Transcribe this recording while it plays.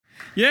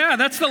Yeah,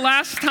 that's the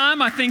last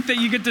time I think that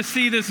you get to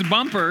see this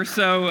bumper.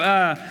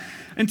 So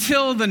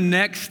until the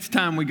next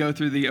time we go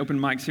through the open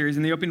mic series.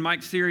 And the open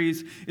mic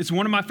series is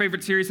one of my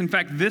favorite series. In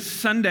fact, this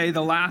Sunday,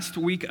 the last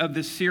week of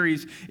this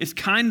series, is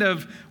kind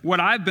of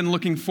what I've been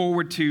looking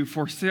forward to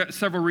for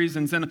several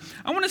reasons. And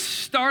I want to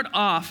start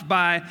off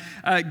by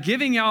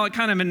giving y'all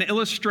kind of an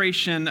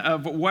illustration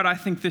of what I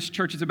think this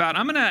church is about.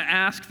 I'm going to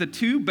ask the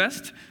two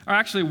best, or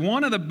actually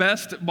one of the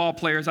best ball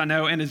players I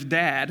know and his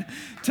dad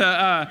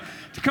to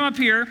come up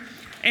here.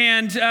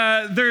 And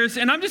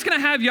I'm just going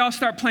to have y'all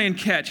start playing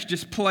catch.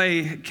 Just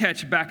play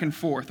catch back and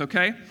forth,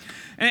 okay?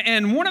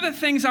 And one of the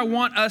things I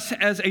want us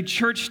as a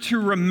church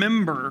to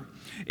remember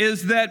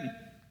is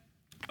that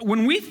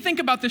when we think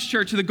about this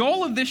church, the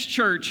goal of this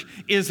church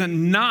is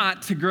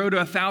not to grow to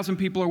 1,000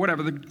 people or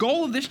whatever. The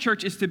goal of this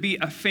church is to be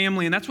a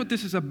family, and that's what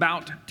this is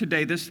about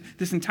today, this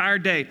entire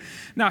day.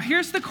 Now,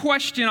 here's the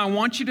question I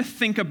want you to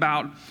think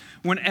about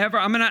whenever,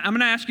 I'm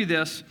gonna ask you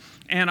this,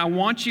 and I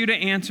want you to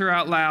answer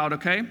out loud,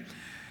 okay?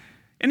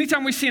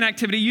 Anytime we see an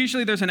activity,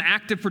 usually there's an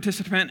active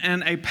participant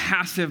and a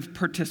passive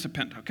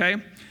participant, okay?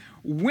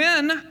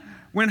 When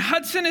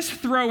Hudson is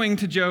throwing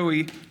to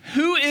Joey,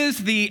 who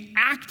is the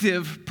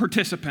active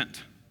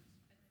participant?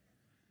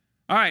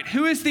 All right,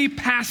 who is the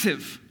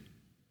passive?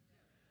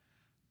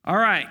 All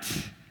right,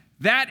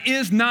 that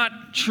is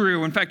not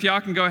true. In fact,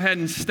 y'all can go ahead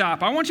and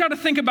stop. I want y'all to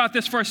think about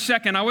this for a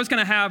second. I was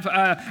going to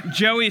have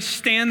Joey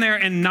stand there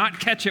and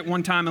not catch it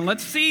one time. And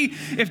let's see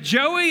if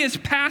Joey is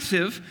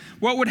passive,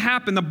 what would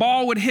happen? The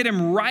ball would hit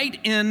him right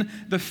in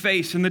the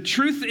face. And the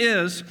truth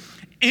is,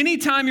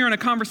 anytime you're in a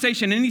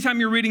conversation,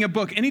 anytime you're reading a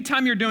book,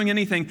 anytime you're doing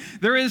anything,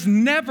 there is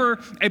never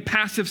a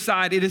passive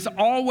side. It is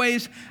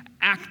always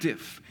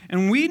active.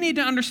 And we need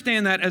to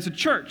understand that as a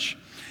church.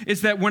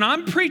 Is that when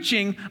I'm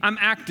preaching, I'm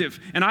active,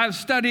 and I've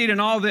studied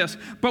and all this.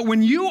 But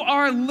when you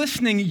are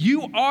listening,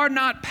 you are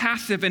not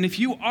passive. And if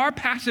you are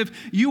passive,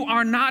 you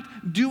are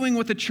not doing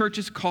what the church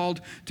is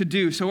called to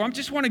do. So I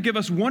just want to give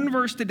us one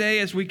verse today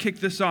as we kick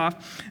this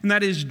off, and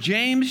that is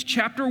James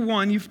chapter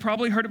 1. You've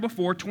probably heard it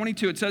before,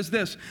 22. It says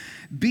this,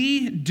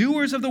 "Be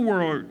doers of the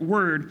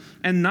word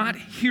and not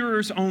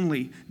hearers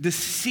only,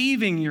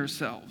 deceiving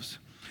yourselves."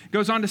 It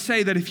goes on to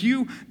say that if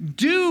you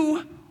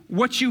do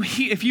what you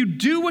hear, if you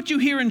do what you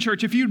hear in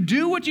church, if you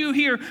do what you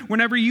hear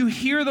whenever you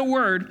hear the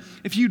word,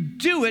 if you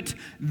do it,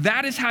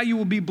 that is how you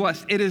will be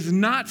blessed. It is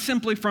not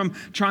simply from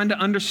trying to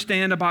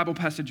understand a Bible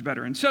passage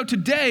better. And so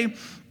today,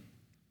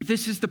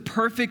 this is the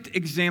perfect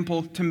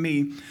example to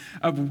me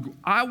of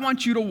I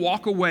want you to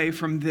walk away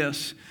from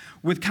this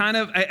with kind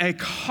of a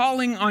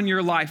calling on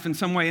your life in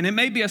some way. And it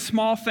may be a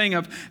small thing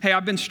of, hey,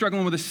 I've been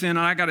struggling with a sin and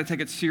I got to take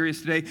it serious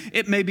today.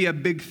 It may be a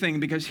big thing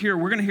because here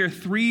we're going to hear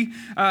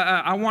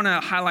I want to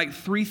highlight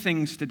three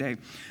things today.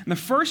 And the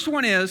first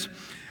one is,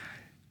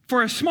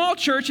 for a small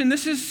church, and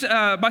this is,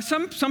 by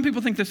some people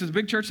think this is a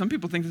big church, some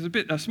people think this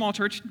is a small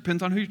church,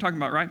 depends on who you're talking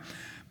about, right?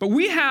 But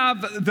we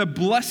have the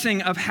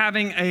blessing of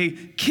having a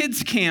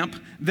kids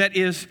camp that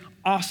is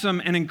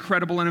awesome and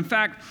incredible. And in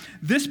fact,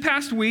 this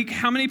past week,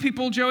 how many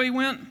people, Joey,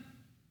 went?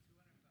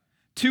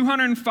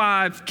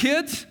 205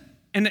 kids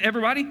and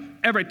everybody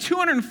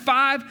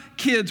 205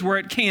 kids were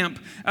at camp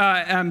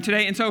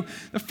today. And so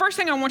the first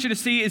thing I want you to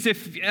see is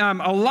if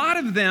a lot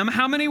of them,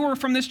 how many were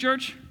from this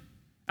church?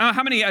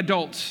 How many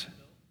adults?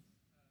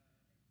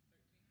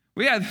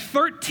 We had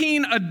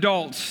 13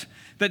 adults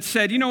that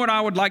said, you know what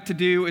I would like to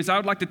do is I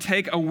would like to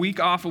take a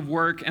week off of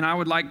work and I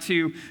would like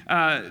to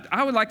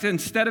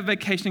instead of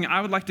vacationing,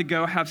 I would like to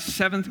go have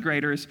seventh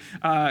graders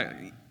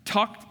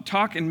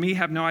talk and me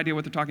have no idea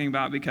what they're talking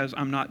about because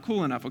I'm not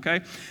cool enough, okay?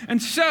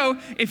 And so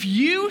if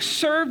you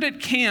served at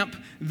camp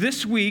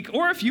this week,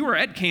 or if you were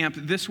at camp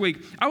this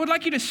week, I would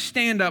like you to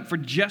stand up for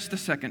just a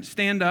second.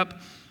 Stand up.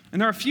 And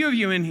there are a few of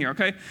you in here,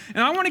 okay?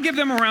 And I want to give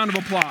them a round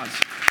of applause,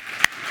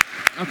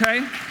 okay?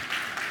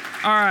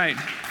 All right.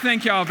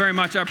 Thank y'all very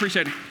much. I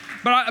appreciate it.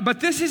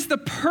 But this is the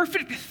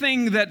perfect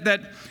thing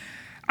that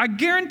I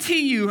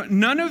guarantee you,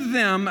 none of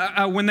them,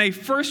 when they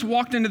first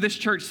walked into this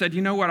church, said,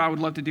 you know what I would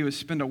love to do is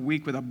spend a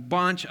week with a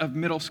bunch of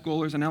middle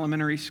schoolers and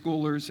elementary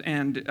schoolers,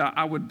 and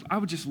I would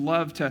just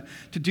love to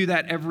do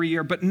that every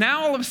year. But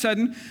now all of a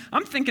sudden,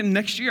 I'm thinking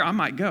next year I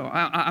might go.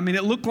 I mean,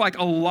 it looked like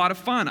a lot of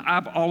fun.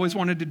 I've always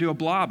wanted to do a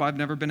blob. I've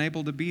never been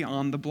able to be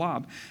on the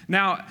blob.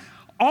 Now,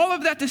 all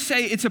of that to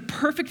say, it's a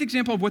perfect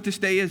example of what this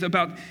day is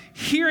about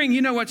hearing,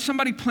 you know what,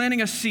 somebody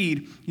planting a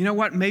seed. You know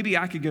what, maybe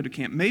I could go to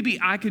camp. Maybe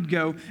I could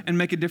go and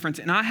make a difference.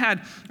 And I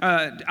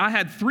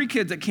had 3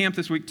 kids at camp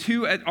this week,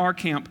 2 at our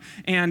camp.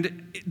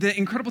 And the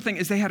incredible thing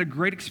is they had a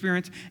great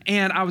experience.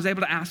 And I was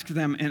able to ask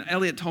them. And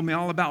Elliot told me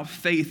all about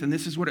faith. And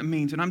this is what it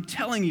means. And I'm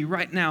telling you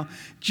right now,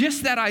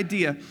 just that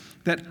idea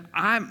that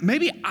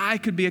maybe I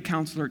could be a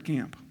counselor at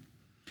camp.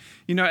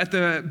 You know, at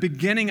the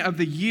beginning of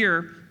the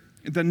year,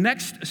 the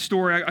next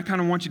story I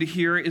kind of want you to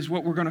hear is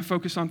what we're going to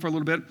focus on for a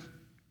little bit.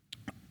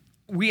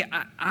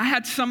 I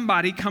had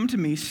somebody come to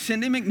me,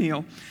 Cindy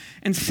McNeil,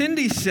 and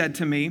Cindy said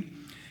to me,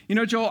 you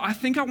know, Joel, I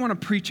think I want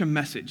to preach a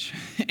message.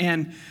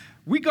 And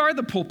we guard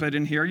the pulpit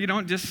in here. You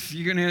don't just,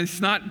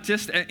 it's not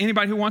just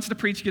anybody who wants to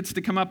preach gets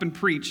to come up and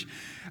preach.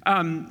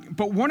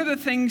 But one of the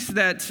things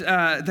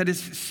that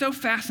is so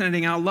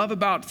fascinating, and I love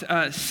about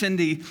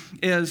Cindy,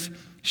 is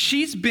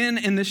she's been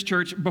in this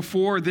church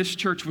before this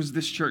church was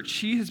this church.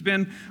 She has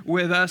been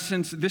with us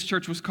since this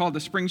church was called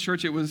the Spring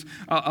Church. It was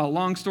a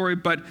long story,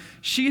 but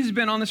she has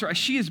been on this.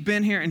 She has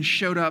been here and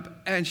showed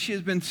up, and she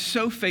has been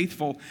so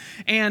faithful.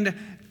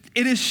 And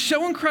it is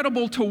so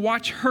incredible to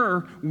watch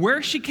her,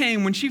 where she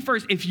came when she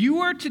first, if you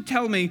were to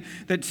tell me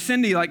that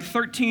Cindy, like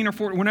 13 or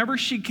 14, whenever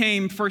she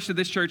came first to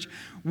this church,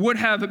 would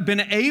have been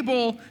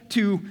able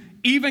to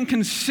even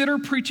consider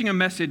preaching a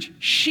message,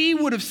 she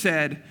would have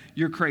said,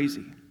 "You're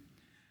crazy."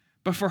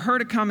 But for her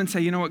to come and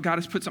say, you know what, God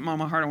has put something on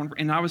my heart,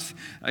 and I was,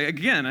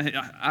 again,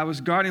 I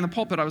was guarding the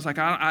pulpit. I was like,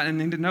 I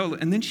need to know.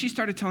 And then she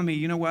started telling me,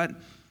 you know what,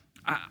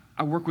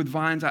 I work with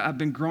vines. I've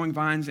been growing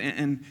vines,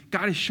 and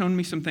God has shown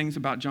me some things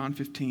about John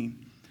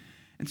 15.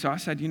 And so I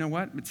said, you know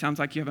what, it sounds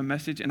like you have a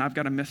message, and I've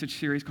got a message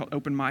series called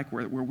Open Mic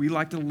where we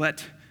like to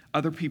let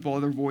other people,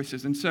 other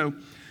voices. And so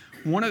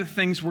one of the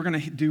things we're going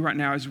to do right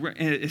now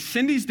is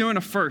Cindy's doing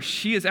a first.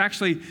 She is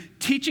actually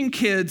teaching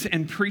kids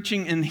and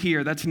preaching in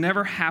here. That's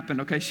never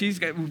happened, okay?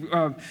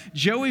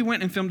 Joey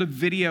went and filmed a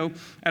video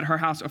at her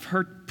house of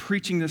her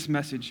preaching this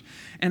message.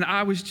 And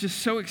I was just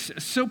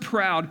so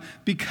proud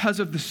because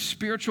of the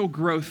spiritual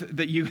growth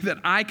that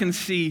I can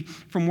see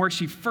from where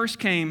she first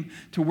came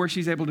to where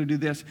she's able to do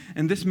this.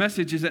 And this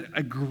message is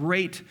a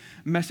great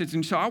message.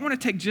 And so I want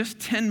to take just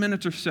 10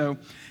 minutes or so,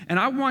 and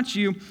I want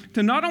you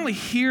to not only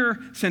hear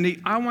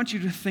Cindy, I want you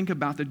to think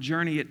about the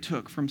journey it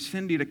took from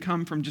Cindy to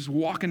come from just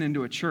walking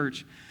into a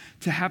church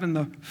to having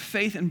the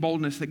faith and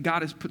boldness that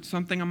God has put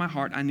something on my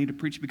heart I need to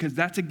preach, because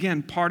that's,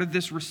 again, part of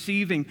this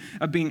receiving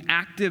of being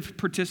active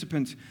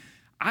participants.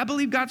 I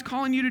believe God's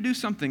calling you to do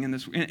something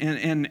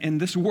in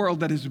this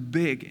world that is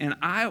big, and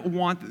I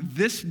want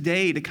this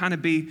day to kind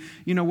of be,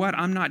 you know what,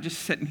 I'm not just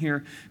sitting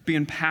here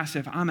being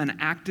passive. I'm an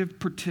active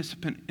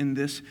participant in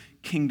this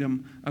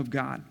kingdom of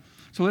God.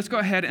 So let's go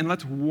ahead and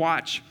let's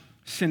watch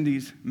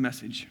Cindy's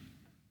message.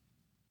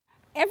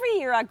 Every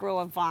year I grow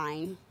a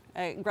vine.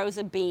 It grows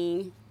a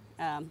bean,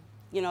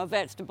 a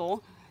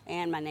vegetable,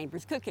 and my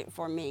neighbors cook it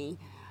for me.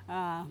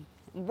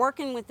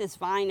 Working with this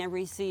vine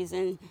every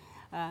season,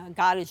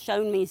 God has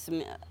shown me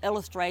some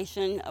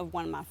illustration of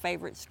one of my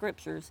favorite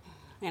scriptures,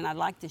 and I'd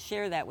like to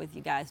share that with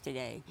you guys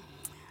today.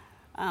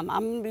 I'm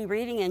going to be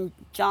reading in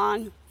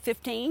John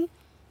 15,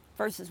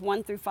 verses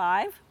 1 through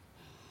 5.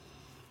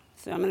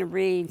 So I'm going to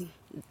read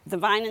the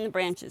vine and the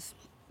branches.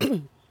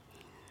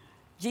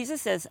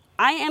 Jesus says,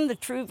 "I am the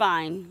true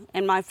vine,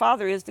 and my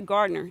Father is the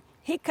gardener.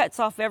 He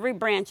cuts off every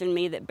branch in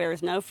me that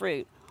bears no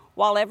fruit,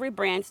 while every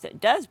branch that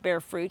does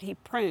bear fruit he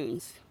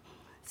prunes,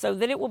 so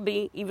that it will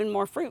be even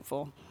more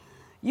fruitful.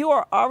 You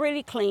are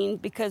already clean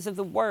because of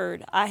the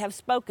word I have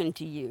spoken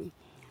to you.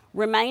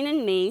 Remain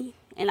in me,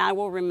 and I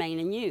will remain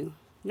in you.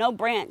 No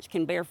branch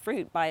can bear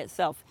fruit by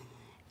itself.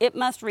 It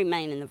must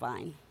remain in the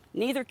vine.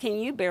 Neither can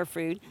you bear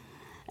fruit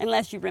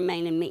unless you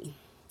remain in me.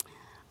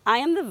 I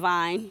am the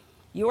vine,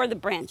 you are the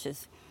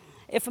branches.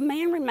 If a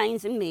man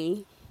remains in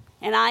me,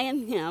 and I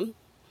in him,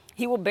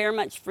 he will bear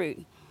much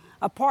fruit.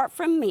 Apart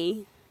from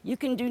me, you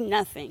can do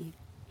nothing."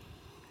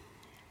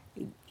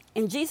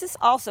 And Jesus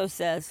also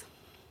says,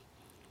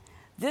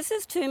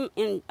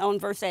 on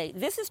verse 8,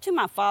 "This is to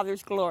my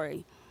Father's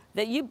glory,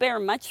 that you bear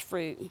much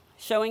fruit,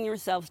 showing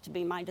yourselves to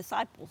be my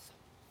disciples."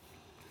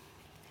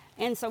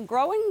 And so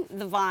growing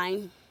the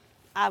vine,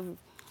 I've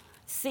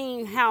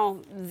seen how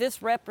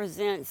this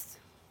represents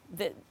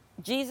that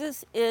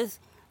Jesus is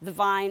the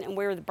vine and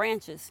we're the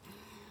branches.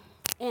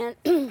 And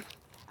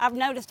I've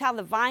noticed how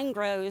the vine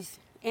grows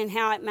and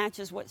how it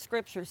matches what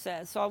Scripture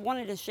says. So I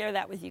wanted to share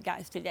that with you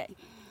guys today.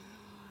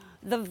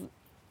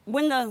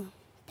 When the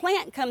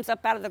plant comes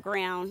up out of the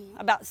ground,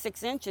 about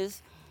 6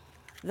 inches,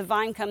 the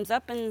vine comes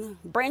up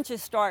and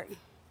branches start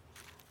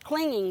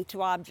clinging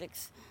to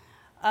objects.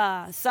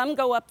 Some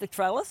go up the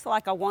trellis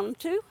like I want them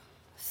to.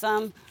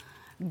 Some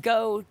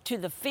go to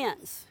the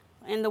fence.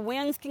 And the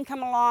winds can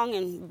come along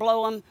and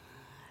blow them.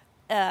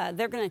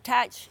 They're going to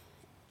attach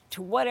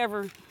to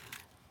whatever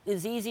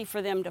is easy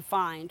for them to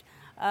find.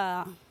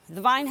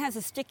 The vine has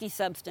a sticky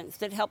substance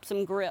that helps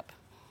them grip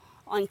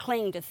and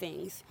cling to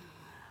things.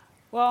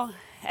 Well,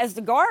 as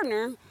the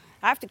gardener,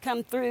 I have to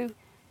come through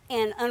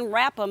and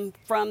unwrap them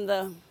from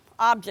the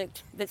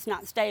object that's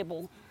not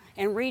stable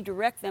and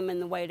redirect them in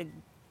the way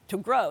to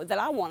grow, that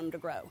I want them to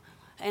grow.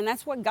 And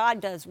that's what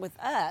God does with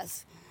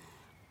us.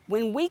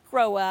 When we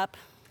grow up,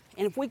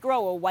 and if we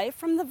grow away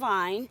from the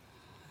vine,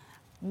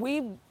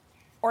 we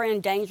are in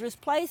dangerous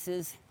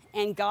places,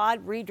 and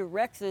God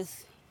redirects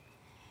us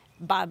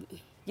by,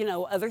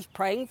 others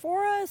praying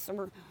for us,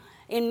 or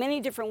in many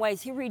different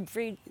ways. He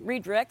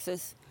redirects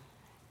us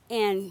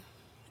and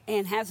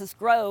has us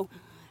grow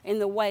in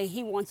the way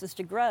He wants us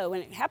to grow.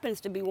 And it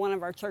happens to be one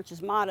of our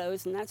church's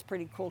mottos, and that's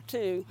pretty cool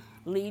too,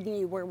 leading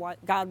you where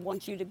God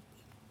wants you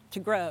to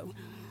grow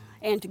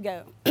and to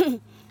go.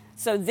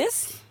 So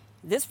this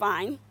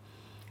vine,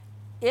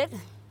 it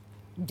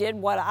did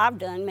what I've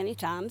done many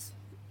times.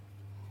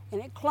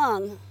 and it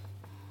clung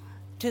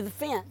to the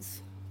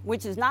fence,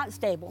 which is not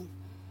stable.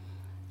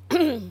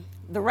 The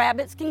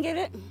rabbits can get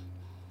it.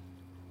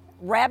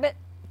 Rabbit,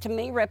 to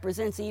me,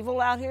 represents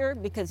evil out here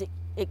because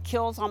it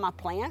kills all my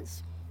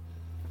plants.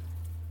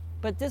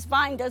 But this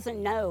vine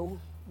doesn't know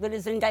that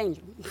it's in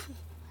danger. I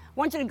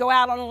want you to go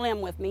out on a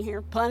limb with me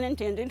here, pun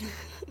intended,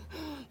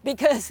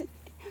 because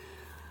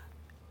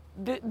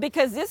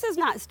this is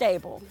not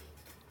stable.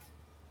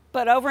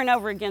 But over and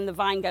over again, the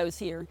vine goes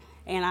here,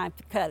 and I have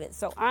to cut it.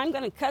 So I'm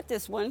going to cut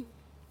this one.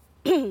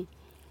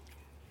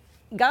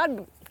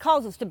 God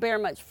calls us to bear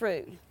much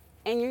fruit,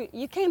 and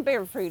you can't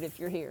bear fruit if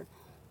you're here.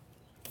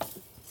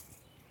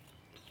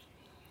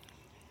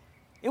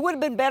 It would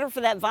have been better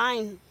for that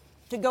vine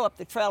to go up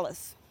the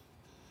trellis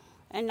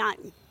and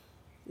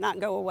not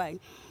go away.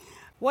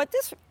 What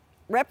this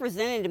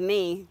represented to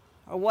me,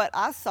 or what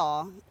I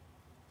saw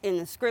in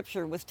the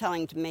scripture was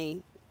telling to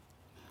me,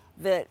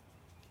 that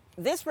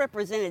this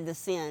represented the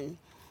sin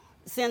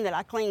that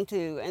I cling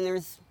to, and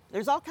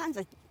there's all kinds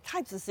of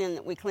types of sin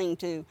that we cling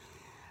to,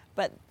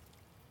 but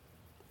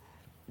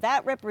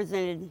that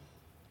represented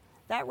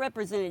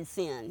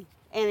sin,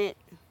 and it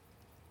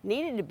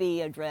needed to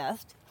be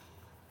addressed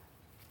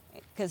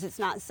because it's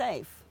not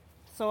safe.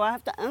 So I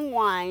have to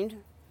unwind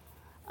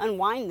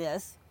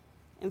this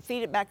and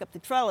feed it back up the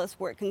trellis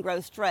where it can grow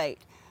straight.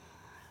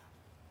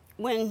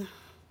 When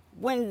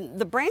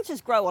the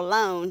branches grow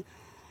alone,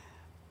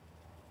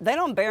 they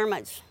don't bear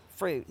much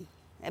fruit.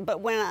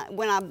 But when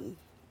I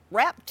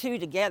wrap two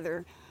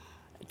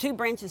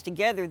branches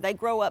together, they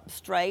grow up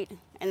straight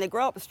and they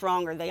grow up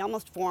stronger. They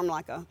almost form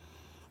like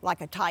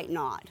a tight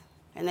knot.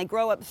 And they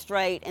grow up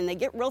straight and they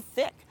get real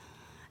thick.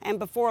 And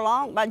before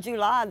long, by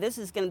July, this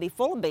is going to be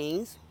full of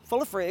beans,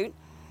 full of fruit,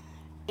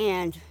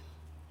 and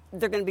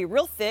they're going to be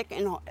real thick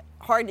and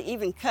hard to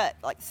even cut.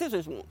 Like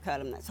scissors won't cut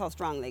them. That's how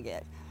strong they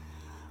get.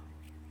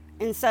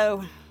 And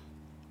so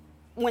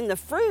when the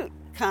fruit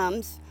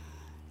comes,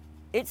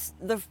 it's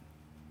the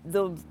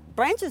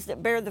branches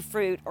that bear the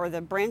fruit are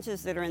the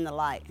branches that are in the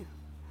light.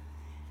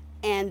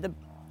 And the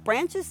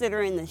branches that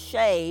are in the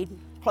shade,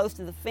 close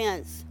to the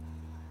fence,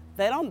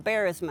 they don't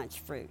bear as much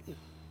fruit.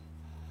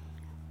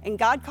 And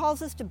God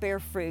calls us to bear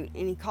fruit,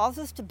 and He calls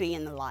us to be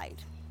in the light.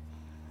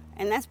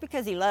 And that's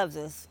because He loves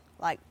us.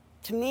 Like,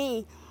 to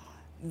me,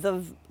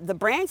 the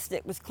branch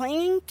that was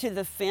clinging to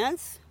the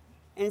fence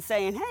and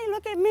saying, hey,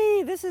 look at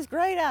me, this is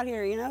great out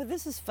here,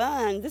 this is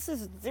fun,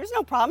 there's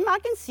no problem, I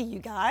can see you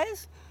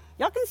guys,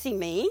 y'all can see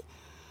me.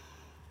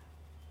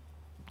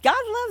 God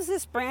loves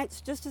this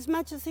branch just as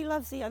much as He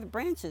loves the other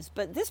branches,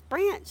 but this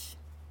branch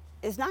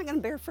is not going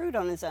to bear fruit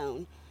on his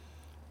own.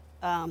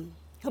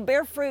 He'll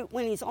bear fruit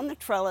when he's on the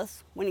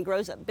trellis, when he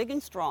grows up big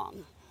and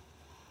strong.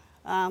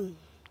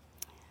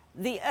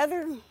 The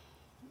other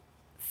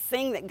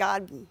thing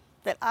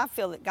that I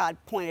feel that God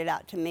pointed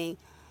out to me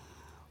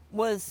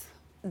was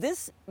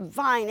this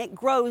vine. It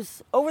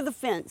grows over the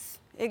fence.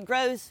 It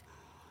grows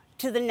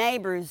to the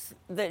neighbors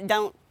that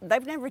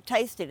they've never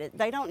tasted it.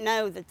 They don't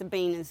know that the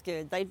bean is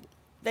good.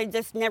 They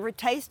just never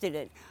tasted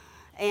it.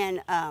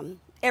 And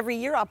every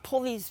year I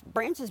pull these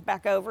branches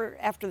back over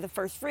after the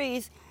first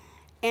freeze,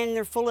 and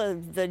they're full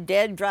of the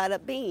dead, dried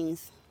up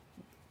beans.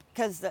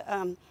 Because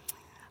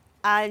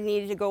I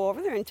needed to go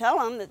over there and tell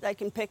them that they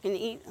can pick and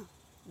eat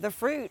the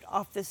fruit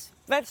off this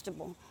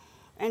vegetable.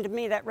 And to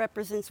me, that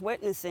represents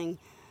witnessing.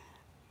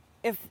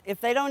 If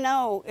they don't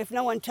know, if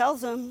no one tells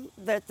them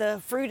that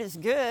the fruit is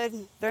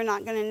good, they're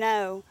not going to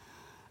know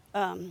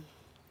they're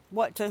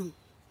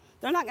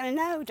not going to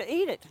know to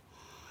eat it.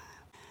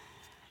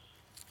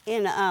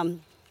 In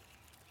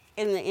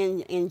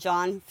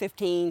John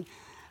 15,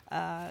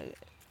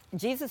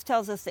 Jesus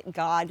tells us that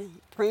God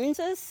prunes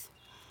us,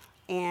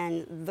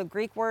 and the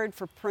Greek word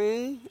for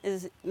prune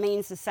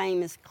means the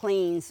same as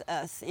cleans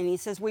us. And He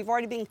says we've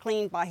already been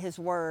cleaned by His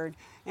word,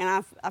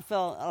 and I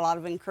feel a lot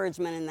of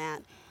encouragement in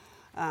that.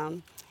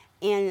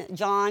 In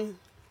John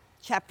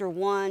chapter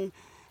 1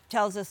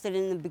 tells us that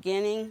in the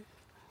beginning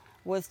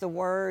was the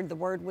Word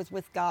was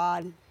with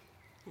God,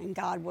 and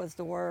God was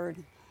the Word.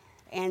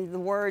 And the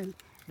Word,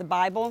 the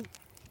Bible,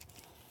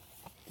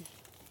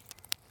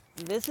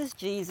 this is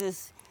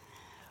Jesus.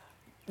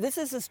 This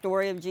is the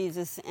story of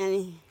Jesus,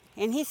 and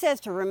He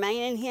says to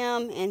remain in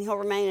Him, and He'll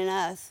remain in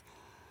us.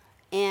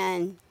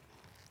 And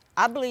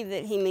I believe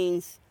that He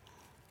means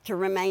to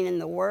remain in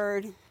the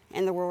Word,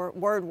 and the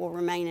Word will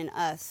remain in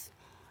us.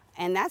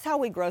 And that's how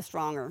we grow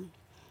stronger.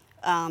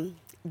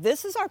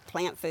 This is our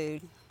plant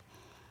food.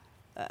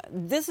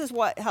 This is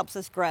what helps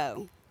us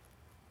grow.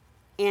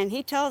 And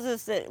He tells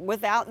us that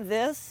without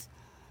this,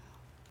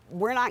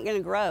 we're not going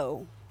to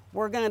grow.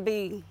 We're going to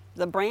be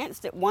the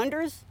branch that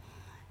wanders.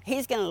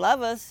 He's going to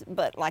love us,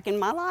 but like in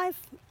my life,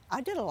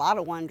 I did a lot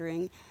of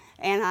wandering,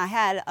 and I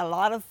had a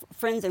lot of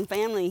friends and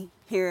family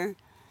here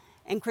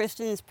and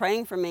Christians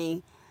praying for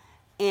me,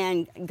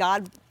 and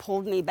God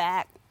pulled me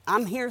back.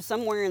 I'm here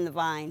somewhere in the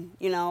vine,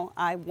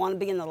 I want to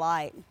be in the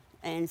light.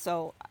 And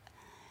so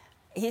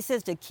He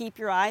says to keep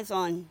your eyes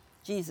on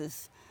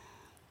Jesus.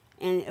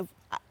 And if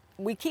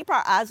we keep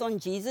our eyes on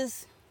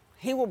Jesus,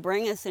 He will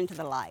bring us into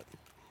the light.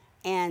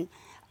 And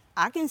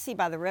I can see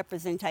by the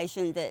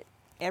representation that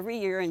every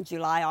year in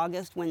July,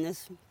 August, when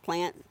this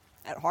plant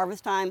at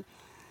harvest time,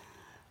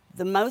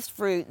 the most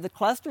fruit, the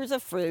clusters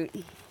of fruit,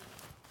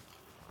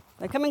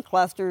 they come in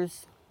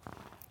clusters,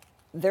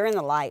 they're in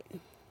the light.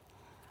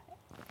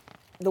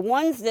 The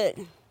ones that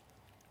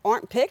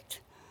aren't picked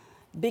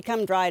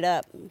become dried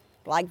up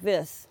like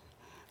this.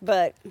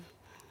 But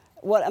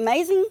what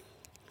amazing,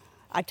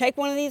 I take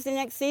one of these the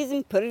next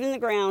season, put it in the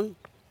ground,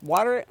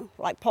 water it,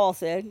 like Paul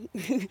said,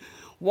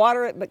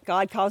 water it, but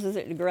God causes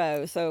it to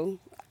grow. So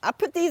I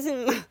put these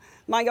in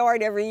my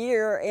yard every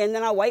year, and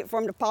then I wait for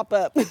them to pop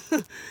up.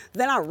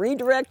 Then I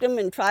redirect them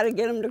and try to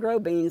get them to grow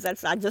beans.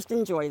 I just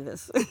enjoy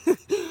this.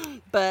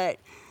 But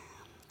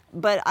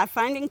I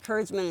find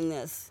encouragement in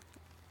this.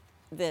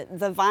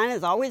 The vine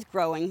is always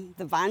growing.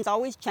 The vine's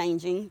always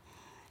changing.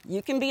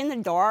 You can be in the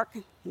dark.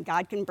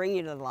 God can bring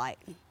you to the light.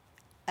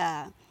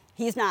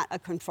 He's not a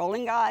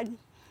controlling God.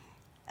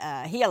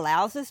 He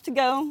allows us to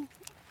go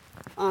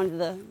on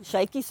the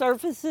shaky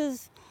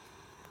surfaces,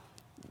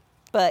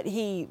 but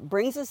he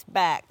brings us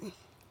back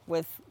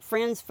with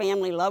friends,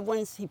 family, loved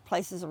ones he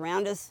places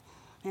around us.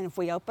 And if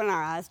we open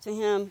our eyes to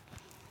him,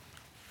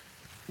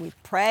 we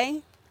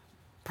pray,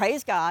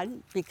 praise God,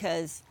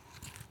 because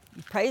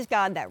you praise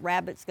God, that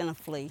rabbit's going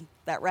to flee.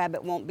 That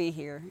rabbit won't be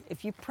here.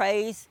 If you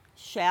praise,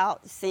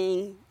 shout,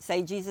 sing,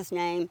 say Jesus'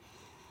 name,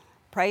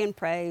 pray and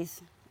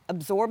praise,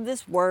 absorb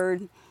this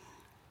word,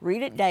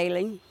 read it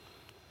daily,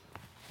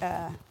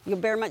 you'll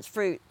bear much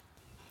fruit.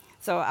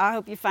 So I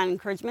hope you find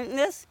encouragement in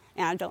this.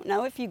 And I don't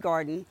know if you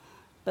garden,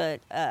 but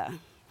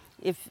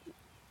if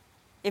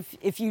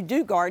you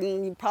do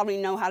garden, you probably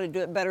know how to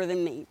do it better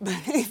than me. But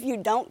if you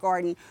don't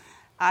garden,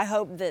 I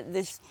hope that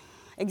this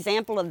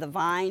example of the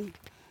vine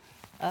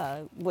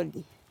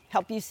would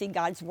help you see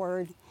God's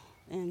word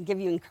and give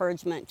you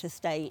encouragement to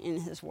stay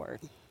in his word.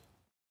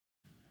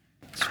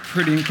 It's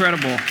pretty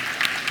incredible.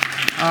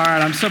 All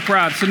right, I'm so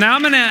proud. So now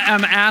I'm going to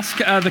ask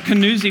the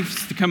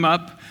Canusies to come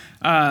up,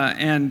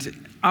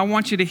 and I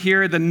want you to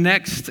hear the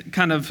next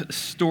kind of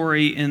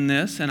story in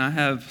this, and I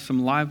have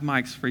some live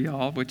mics for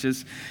y'all, which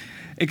is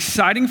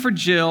exciting for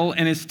Jill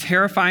and is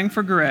terrifying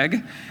for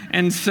Greg.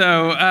 And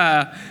so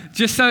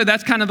just so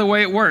that's kind of the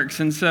way it works.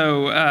 And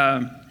so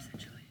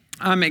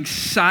I'm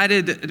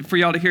excited for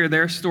y'all to hear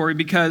their story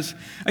because,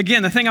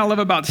 again, the thing I love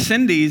about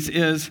Cindy's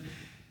is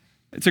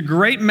it's a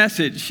great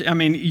message. I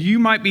mean, you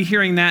might be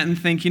hearing that and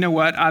think, you know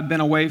what, I've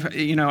been away,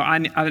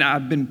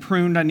 I've been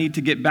pruned. I need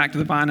to get back to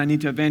the vine. I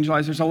need to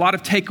evangelize. There's a lot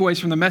of takeaways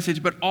from the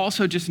message, but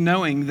also just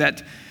knowing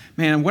that,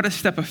 man, what a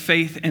step of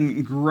faith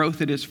and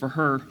growth it is for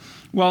her.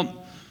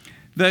 Well,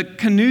 the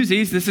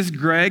Canusies, this is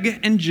Greg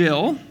and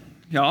Jill.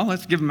 Y'all,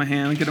 let's give them a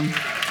hand and get them.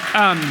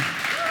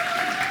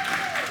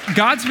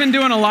 God's been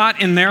doing a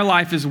lot in their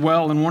life as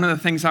well, and one of the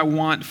things I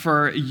want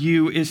for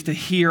you is to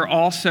hear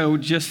also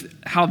just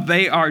how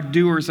they are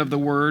doers of the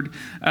word,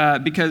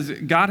 because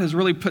God has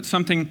really put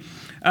something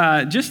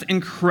just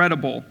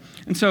incredible.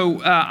 And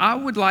so I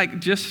would like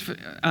just,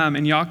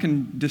 and y'all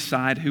can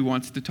decide who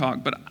wants to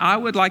talk, but I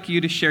would like you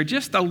to share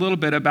just a little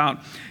bit about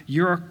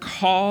your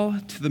call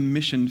to the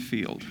mission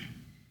field.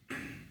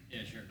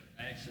 Yeah, sure.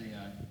 I actually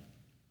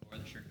wore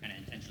the shirt kind of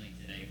intentionally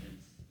today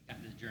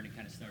because this journey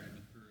kind of started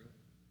with Peru.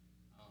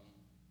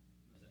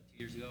 Was that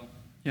 2 years ago?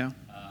 Yeah.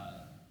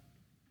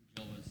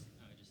 Jill was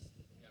just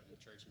out of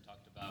the church and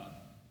talked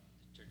about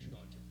the church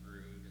going to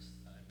Peru, just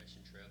a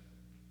mission trip.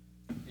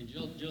 And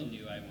Jill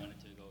knew I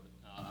wanted to go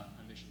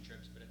on mission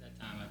trips, but at that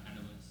time I kind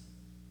of was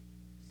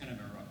kind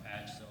of a rough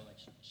patch, so like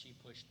she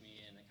pushed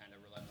me and I kind of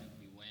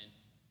reluctantly went.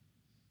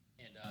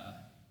 And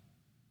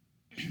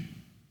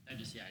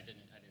I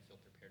didn't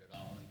feel prepared at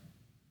all. And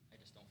I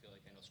just don't feel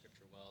like I know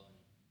scripture well and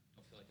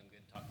don't feel like I'm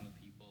good talking with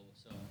people.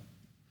 So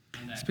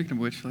Speaking of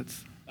which,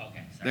 let's.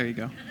 Okay, sorry. There you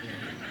go.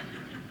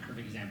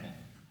 Perfect example.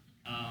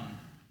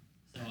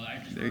 So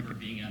I just remember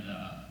being on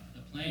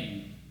the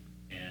plane,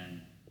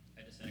 and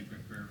I just said a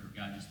quick prayer for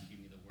God just to give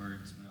me the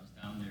words when I was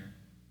down there,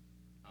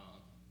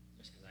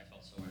 just because I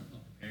felt so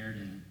unprepared.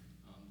 And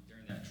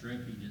during that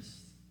trip, he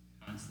just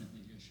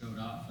constantly just showed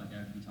off. Like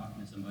I'd be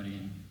talking to somebody,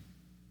 and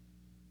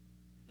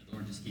the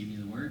Lord just gave me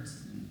the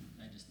words, and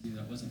I just knew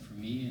that wasn't for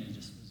me, and it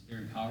just was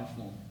very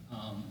powerful.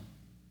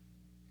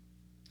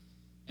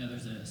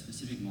 There's a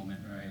specific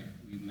moment where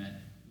we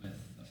met with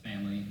a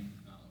family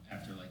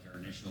after like our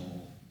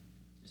initial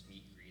just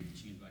meet and greet.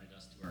 She invited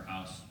us to her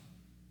house.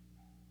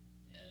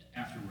 And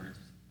afterwards,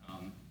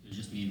 it was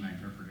just me and my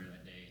interpreter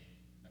that day.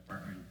 My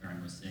partner in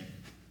crime was sick.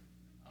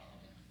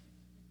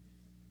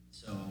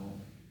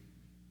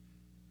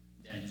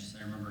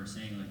 I remember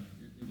saying like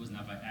it was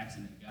not by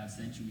accident. God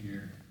sent you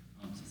here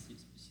to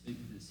speak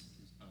to this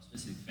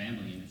specific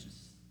family, and it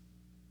was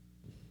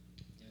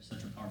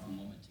such a powerful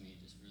moment to me.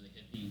 It just really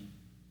hit me.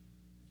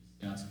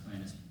 God's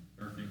plan is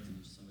perfect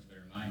and so much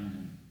better than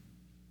mine.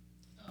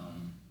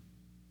 And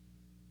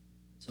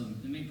so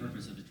the main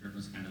purpose of the trip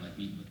was kind of like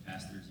meeting with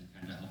pastors and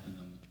kind of helping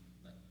them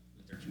like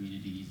with their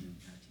communities and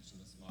kind of teaching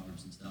them small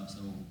groups and stuff. So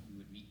we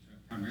would meet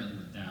primarily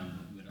with them,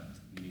 but we would have the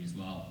community as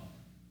well.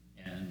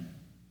 And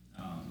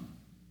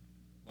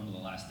one of the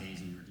last days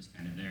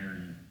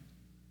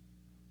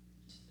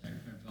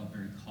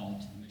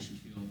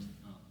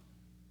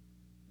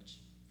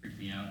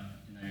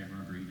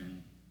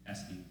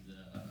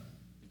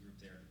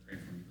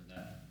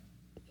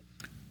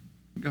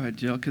Go ahead,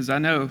 Jill, because I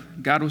know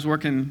God was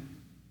working.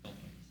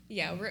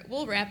 Yeah,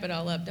 we'll wrap it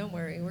all up. Don't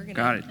worry.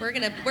 Got it. We're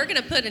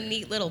gonna put a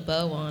neat little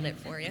bow on it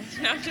for you.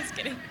 No, I'm just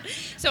kidding.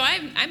 So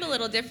I'm a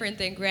little different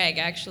than Greg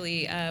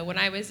actually. When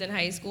I was in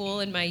high school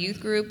in my youth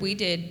group, we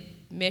did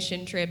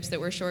mission trips that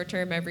were short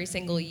term every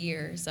single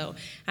year. So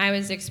I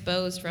was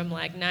exposed from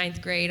like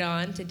 9th grade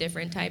on to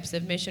different types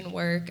of mission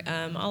work.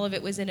 All of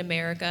it was in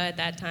America at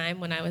that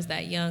time when I was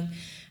that young.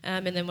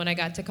 And then when I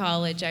got to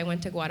college, I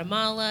went to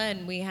Guatemala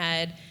and we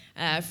had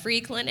free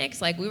clinics.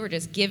 Like we were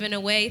just giving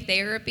away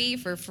therapy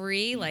for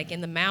free, like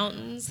in the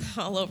mountains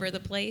all over the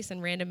place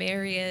in random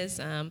areas.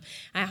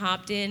 I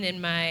hopped in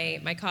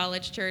my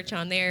college church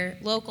on their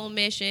local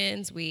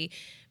missions. We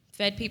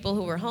fed people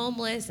who were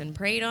homeless and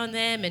prayed on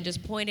them and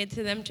just pointed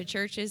to them to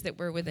churches that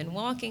were within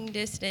walking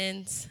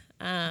distance.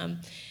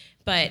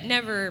 But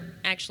never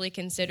actually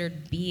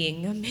considered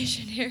being a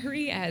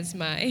missionary as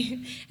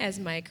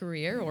my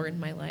career or in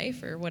my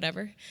life or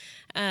whatever.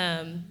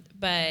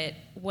 But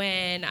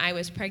when I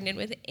was pregnant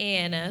with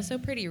Anna, so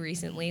pretty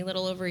recently, a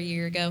little over a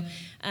year ago,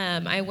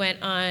 I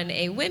went on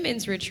a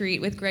women's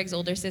retreat with Greg's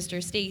older sister,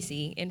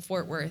 Stacy, in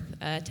Fort Worth,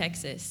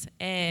 Texas.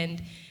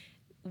 And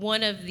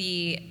one of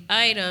the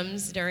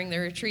items during the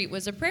retreat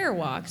was a prayer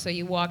walk. So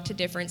you walk to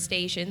different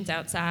stations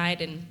outside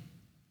and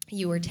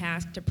you were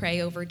tasked to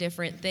pray over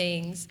different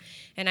things.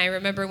 And I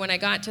remember when I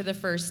got to the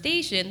first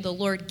station, the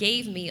Lord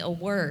gave me a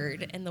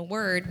word, and the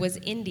word was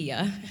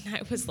India. And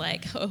I was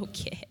like,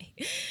 okay.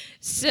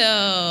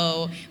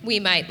 So we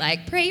might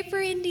like pray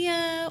for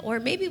India, or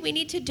maybe we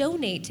need to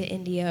donate to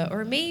India,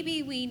 or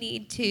maybe we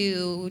need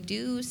to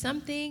do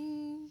something,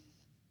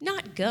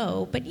 not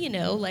go, but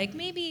like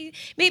maybe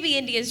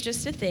India's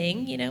just a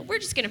thing, we're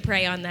just gonna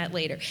pray on that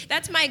later.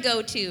 That's my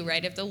go-to,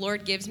 right? If the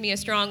Lord gives me a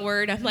strong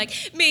word, I'm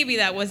like, maybe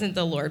that wasn't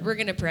the Lord. We're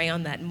gonna pray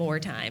on that more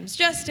times,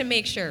 just to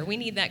make sure. We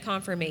need that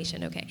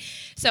confirmation, okay?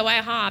 So I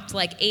hopped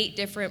like 8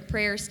 different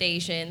prayer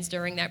stations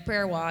during that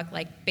prayer walk,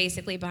 like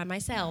basically by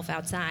myself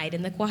outside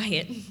in the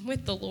quiet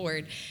with the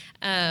Lord.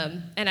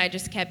 And I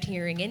just kept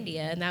hearing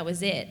India, and that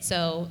was it.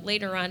 So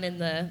later on in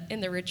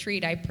the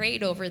retreat, I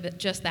prayed over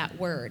just that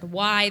word.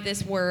 Why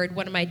this word?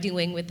 What am I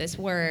doing with this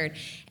word?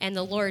 And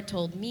the Lord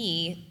told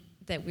me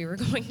that we were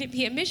going to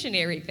be a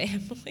missionary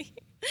family.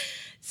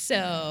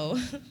 So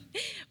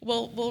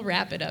we'll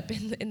wrap it up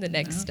in the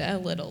next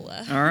little.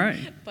 All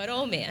right. But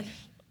oh man.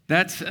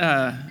 That's.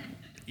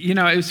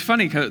 It was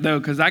funny, though,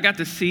 because I got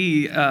to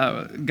see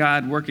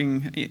God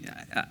working.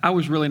 I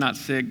was really not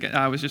sick.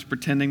 I was just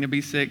pretending to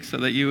be sick so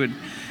that you would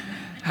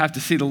have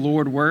to see the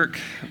Lord work.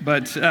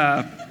 But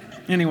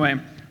anyway,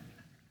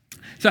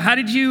 so how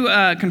did you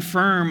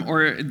confirm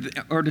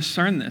or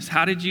discern this?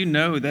 How did you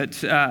know that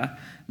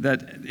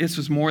this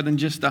was more than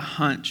just a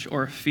hunch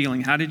or a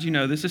feeling? How did you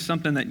know this is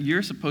something that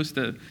you're supposed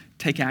to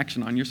take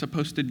action on, you're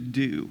supposed to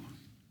do?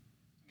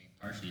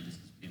 Partially just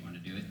because we didn't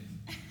want to do it.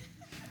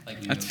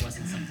 It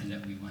wasn't something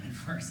that we wanted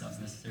for ourselves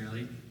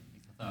necessarily.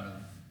 The thought of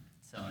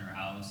selling our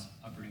house,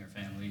 uprooting our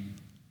family,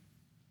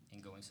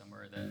 and going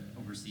somewhere that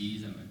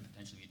overseas and would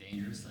potentially be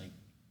dangerous,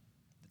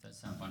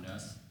 that's not fun to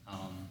us.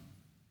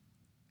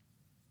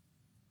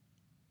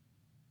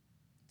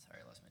 Sorry,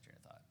 I lost my train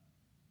of thought.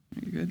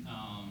 You're good.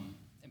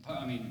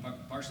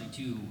 Partially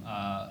too.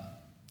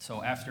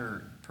 So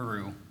after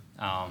Peru,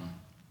 I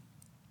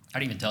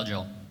didn't even tell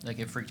Jill.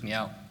 It freaked me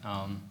out.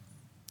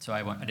 So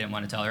I didn't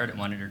want to tell her. I didn't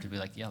want her to be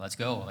like, yeah, let's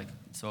go. I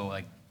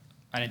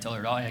didn't tell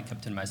her at all. I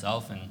kept it to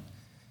myself. And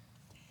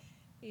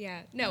yeah,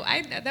 no,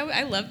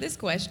 I love this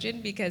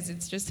question because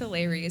it's just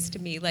hilarious to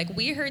me.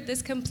 We heard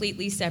this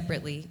completely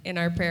separately in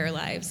our prayer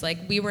lives.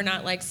 We were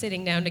not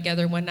sitting down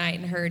together one night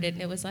and heard it,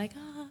 and it was it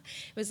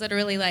was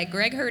literally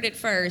Greg heard it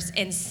first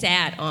and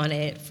sat on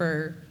it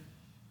for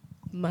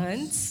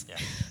months, yeah.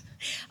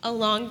 A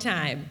long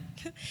time.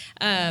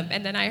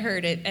 And then I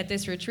heard it at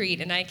this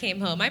retreat, and I came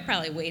home. I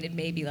probably waited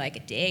maybe a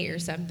day or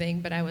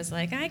something, but I was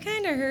I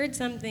kind of heard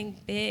something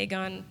big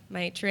on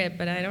my trip,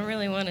 but I don't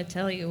really want to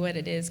tell you what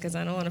it is because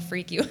I don't want to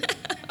freak you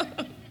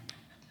out.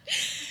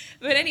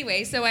 But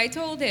anyway, so I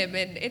told him,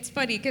 and it's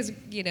funny because,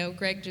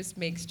 Greg just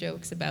makes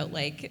jokes about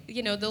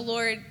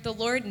the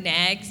Lord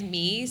nags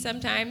me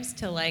sometimes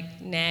to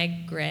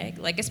nag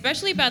Greg,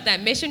 especially about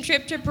that mission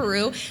trip to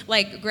Peru.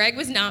 Greg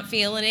was not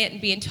feeling it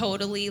and being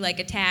totally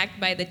attacked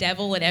by the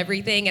devil and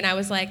everything. And I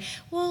was like,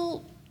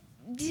 well,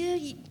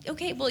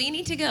 okay, well, you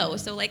need to go.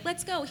 So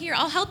let's go. Here,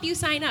 I'll help you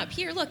sign up.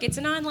 Here, look, it's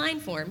an online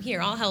form. Here,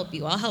 I'll help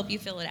you. I'll help you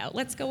fill it out.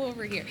 Let's go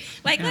over here.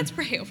 Let's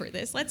pray over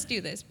this. Let's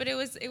do this. But it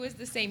was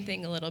the same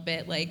thing a little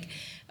bit.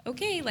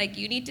 Okay,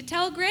 you need to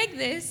tell Greg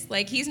this.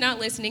 He's not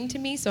listening to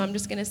me, so I'm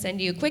just gonna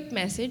send you a quick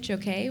message.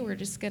 Okay, we're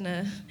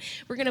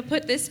gonna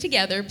put this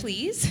together,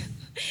 please.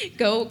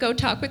 Go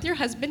talk with your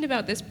husband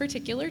about this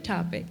particular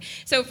topic.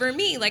 So for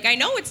me, I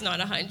know it's not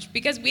a hunch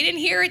because we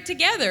didn't hear it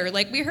together.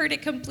 We heard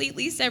it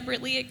completely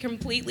separately at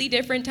completely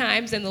different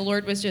times, and the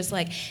Lord was just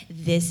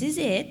this is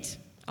it.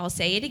 I'll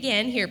say it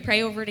again. Here,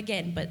 pray over it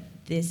again, but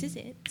this is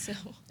it. So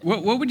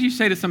what would you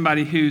say to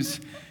somebody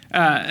who's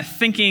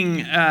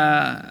thinking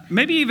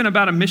maybe even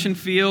about a mission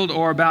field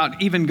or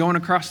about even going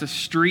across the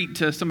street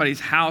to somebody's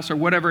house or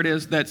whatever it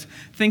is, that's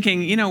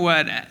thinking, you know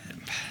what,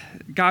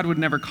 God would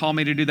never call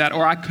me to do that,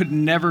 or I could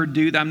never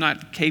do that, I'm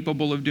not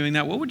capable of doing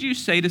that, what would you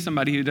say to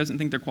somebody who doesn't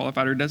think they're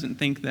qualified or doesn't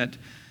think that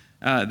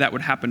that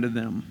would happen to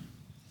them?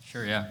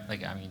 Sure, yeah.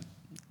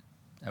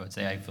 I would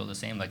say I feel the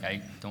same.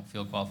 I don't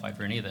feel qualified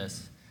for any of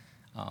this.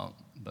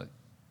 But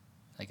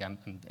I'm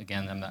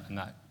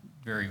not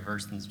very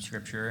versed in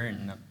Scripture,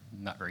 and I'm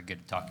not very good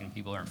at talking to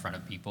people or in front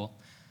of people.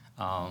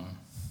 But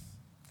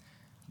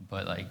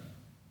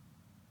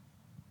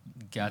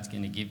God's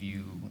going to give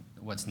you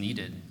what's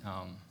needed.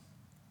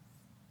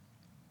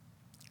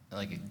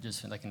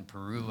 In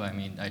Peru,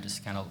 I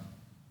just kind of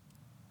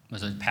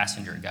was a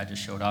passenger. God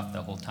just showed off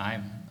the whole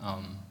time.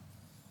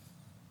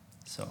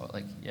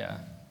 Yeah.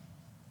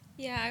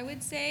 Yeah, I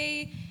would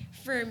say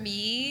for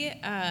me,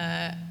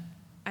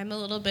 I'm a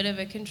little bit of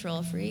a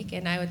control freak,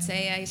 and I would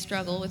say I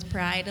struggle with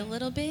pride a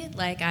little bit.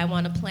 I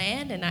want to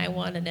plan, and I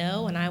want to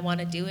know, and I want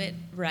to do it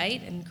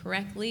right and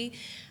correctly.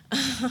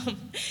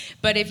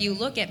 But if you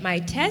look at my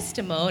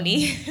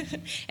testimony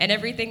and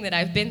everything that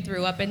I've been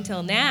through up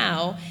until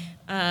now,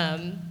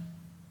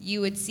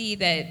 you would see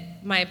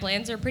that my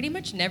plans are pretty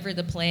much never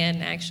the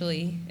plan,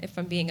 actually. If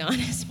I'm being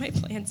honest, my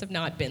plans have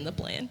not been the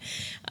plan.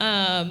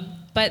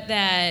 But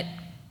that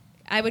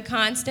I would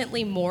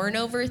constantly mourn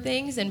over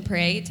things and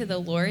pray to the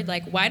Lord,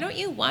 why don't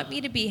you want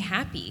me to be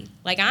happy?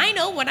 I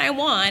know what I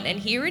want, and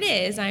here it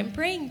is. I'm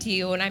praying to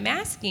you, and I'm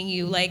asking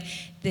you,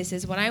 this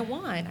is what I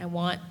want. I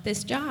want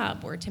this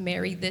job, or to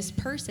marry this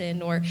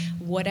person, or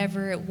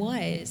whatever it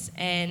was.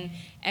 And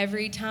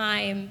every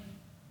time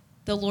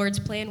the Lord's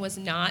plan was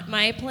not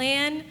my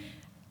plan,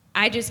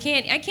 I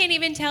can't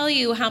even tell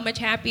you how much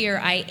happier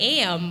I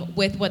am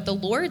with what the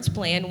Lord's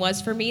plan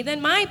was for me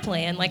than my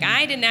plan.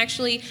 I didn't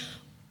actually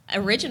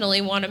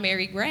originally want to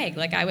marry Greg.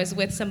 I was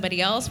with somebody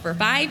else for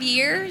 5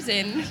 years,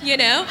 and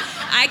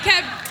I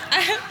kept.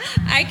 Hey,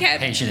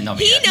 she didn't know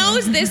me He yet.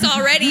 knows this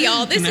already,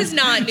 y'all. This is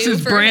not new This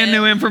is for brand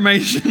him. new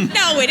information.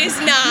 No, it is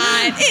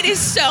not. It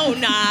is so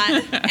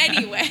not.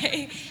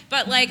 Anyway,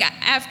 but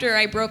after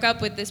I broke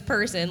up with this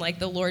person,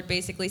 the Lord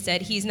basically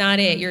said, he's not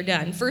it, you're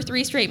done, for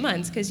 3 straight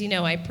months, because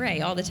I pray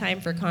all the time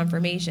for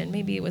confirmation.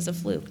 Maybe it was a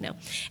fluke. No.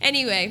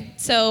 Anyway,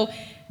 so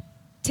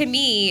to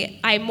me,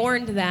 I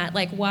mourned that.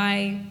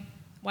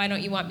 Why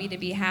don't you want me to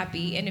be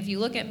happy? And if you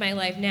look at my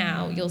life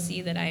now, you'll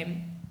see that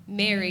I'm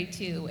married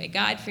to a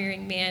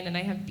God-fearing man, and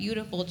I have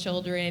beautiful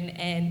children,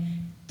 and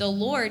the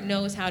Lord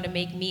knows how to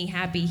make me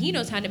happy. He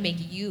knows how to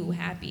make you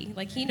happy.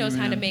 He knows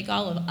how to make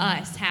all of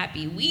us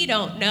happy. We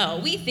don't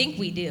know. We think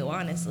we do,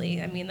 honestly.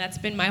 That's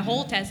been my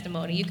whole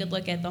testimony. You could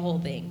look at the whole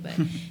thing, but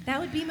that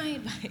would be my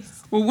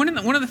advice. Well,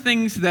 one of the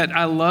things that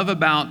I love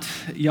about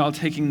y'all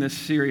taking this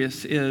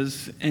serious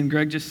is, and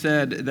Greg just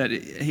said that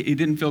he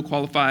didn't feel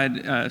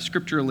qualified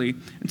scripturally,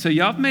 and so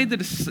y'all have made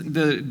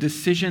the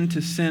decision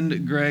to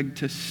send Greg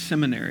to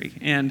seminary.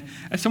 And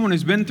as someone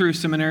who's been through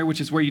seminary, which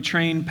is where you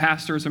train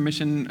pastors or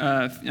mission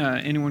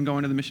anyone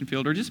going to the mission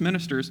field or just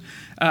ministers,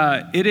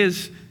 it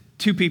is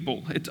two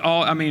people. It's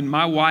all,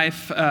 my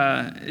wife,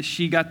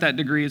 she got that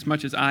degree as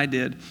much as I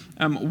did.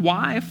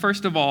 Why,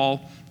 first of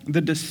all,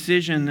 the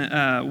decision,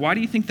 why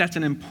do you think that's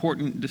an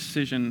important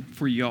decision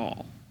for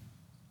y'all?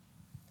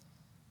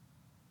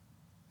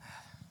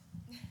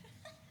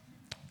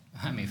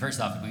 First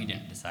off, we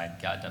didn't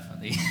decide. God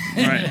definitely.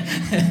 Right.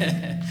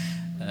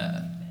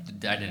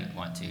 I didn't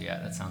want to. Yeah,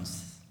 that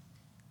sounds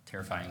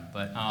terrifying.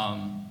 But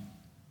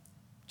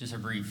just a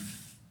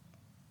brief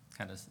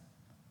kind of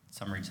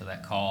summary to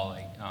that call.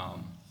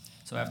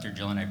 So after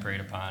Jill and I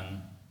prayed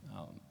upon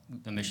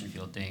the mission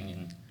field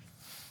thing,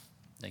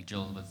 and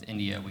Jill with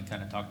India, we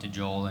kind of talked to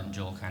Joel, and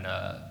Joel kind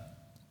of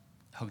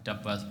hooked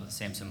up us with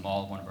Samson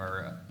Mall, one of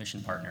our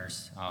mission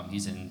partners.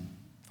 He's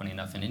funny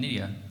enough, in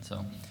India.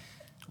 So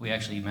we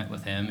actually met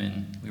with him,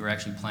 and we were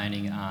actually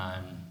planning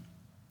on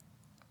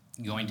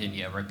going to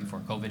India right before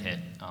COVID hit.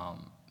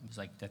 It was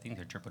I think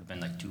their trip would have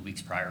been 2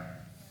 weeks prior.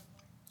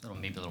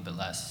 Maybe a little bit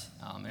less.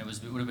 It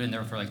would have been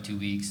there for 2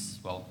 weeks.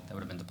 Well, that would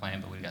have been the plan,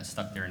 but we got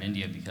stuck there in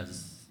India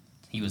because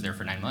he was there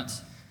for 9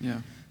 months.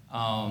 Yeah.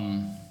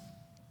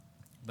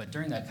 But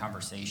during that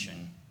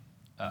conversation,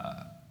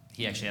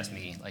 he actually asked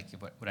me,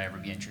 would I ever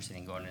be interested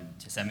in going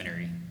into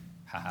seminary?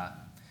 Haha.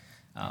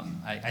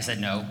 I said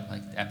no,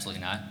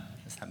 absolutely not.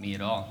 That's not me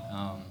at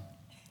all.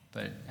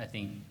 But I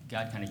think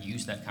God kind of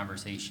used that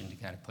conversation to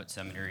kind of put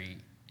seminary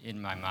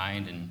in my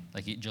mind, and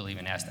Jill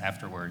even asked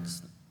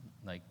afterwards,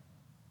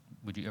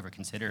 would you ever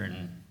consider?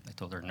 And I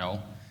told her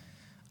no.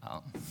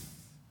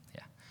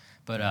 Yeah.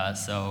 But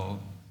so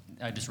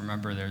I just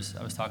remember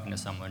I was talking to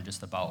someone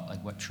just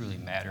about what truly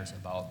matters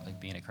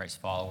about being a Christ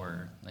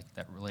follower,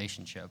 that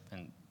relationship.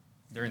 And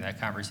during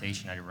that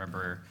conversation, I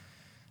remember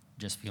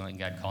just feeling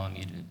God calling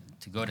me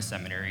to go to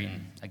seminary.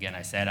 And again,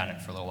 I sat on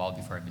it for a little while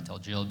before I could tell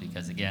Jill,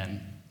 because again,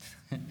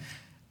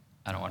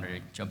 I don't want her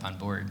to jump on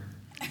board.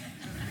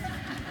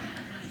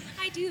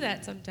 I do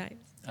that sometimes.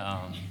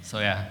 So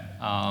yeah.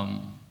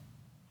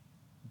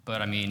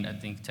 But I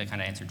think to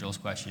kind of answer Joel's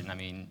question,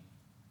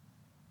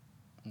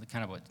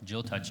 kind of what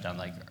Jill touched on,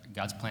 like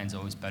God's plan is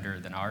always better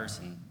than ours,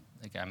 and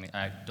like I mean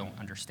I don't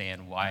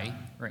understand why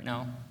right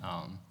now,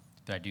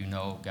 but I do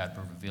know God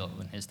will reveal it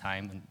when His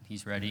time, when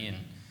He's ready, and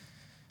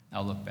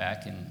I'll look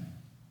back and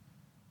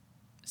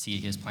see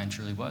His plan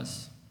truly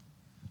was.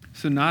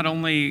 So not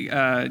only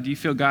do you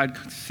feel God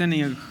sending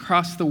you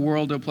across the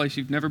world to a place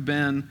you've never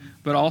been,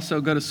 but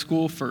also go to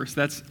school first.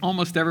 That's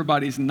almost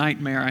everybody's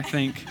nightmare, I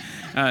think,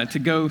 to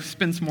go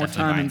spend some more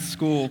time in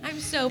school. I'm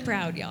so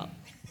proud, y'all.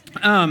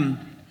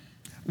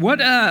 What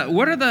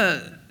are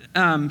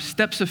the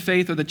steps of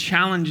faith or the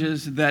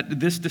challenges that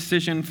this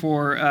decision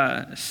for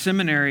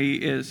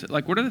seminary is?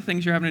 Like, what are the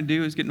things you're having to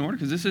do is get in order?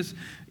 Because this is,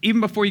 even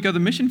before you go to the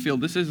mission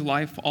field, this is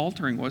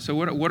life-altering. So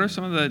what are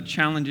some of the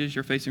challenges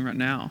you're facing right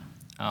now?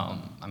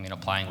 I mean,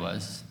 applying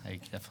was. I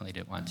definitely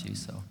didn't want to,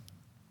 so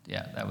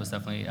yeah, that was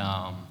definitely.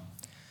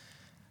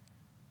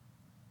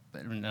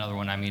 But another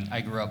one, I mean,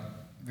 I grew up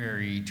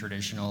very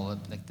traditional,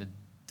 like the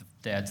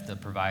dad's the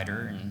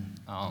provider, and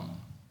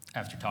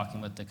after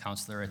talking with the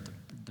counselor at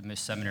the Miss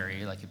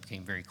Seminary, like it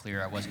became very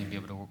clear I wasn't going to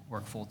be able to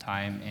work full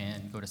time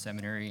and go to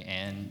seminary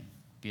and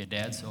be a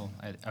dad, so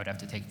I would have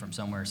to take from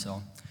somewhere.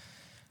 So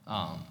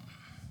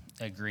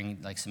agreeing,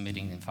 like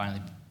submitting, and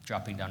finally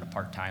dropping down to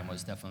part-time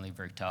was definitely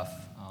very tough.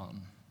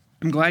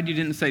 I'm glad you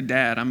didn't say,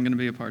 Dad, I'm going to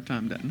be a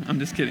part-time dad. I'm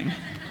just kidding.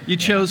 You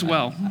chose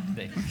well.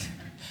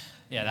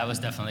 Yeah, that was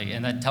definitely,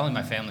 and then telling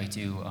my family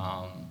too.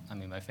 I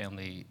mean, my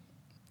family,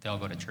 they all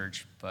go to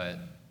church, but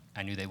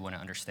I knew they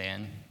wouldn't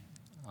understand,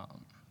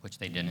 which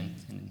they didn't,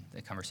 and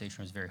the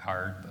conversation was very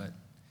hard, but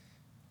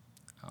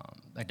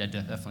I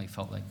definitely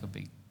felt like a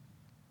big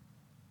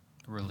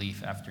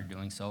relief after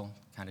doing so,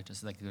 kind of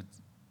just like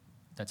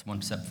that's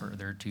one step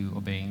further to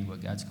obeying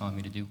what God's calling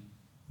me to do.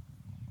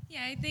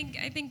 Yeah, I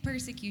think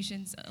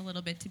persecution's a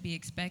little bit to be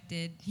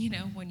expected, you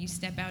know, when you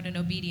step out in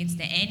obedience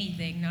to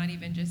anything, not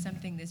even just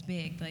something this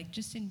big, like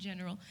just in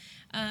general.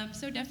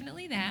 So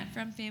definitely that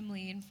from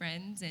family and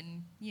friends,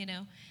 and, you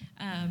know,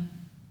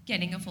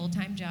 getting a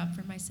full-time job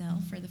for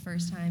myself for the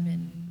first time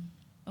in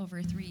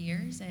over 3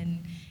 years,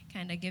 and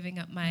kind of giving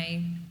up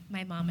my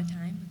mama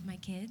time with my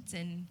kids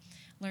and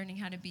learning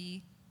how to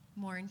be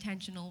more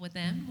intentional with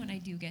them when I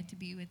do get to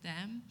be with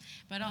them,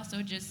 but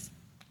also just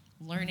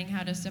learning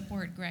how to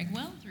support Greg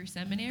well through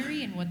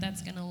seminary and what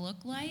that's going to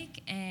look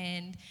like.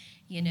 And,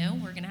 you know,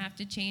 we're going to have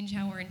to change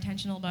how we're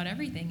intentional about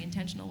everything,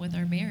 intentional with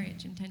our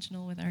marriage,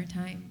 intentional with our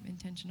time,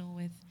 intentional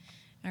with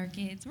our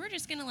kids. We're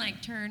just going to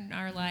like turn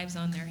our lives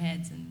on their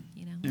heads, and,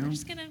 you know,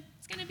 it's going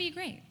to be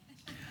great.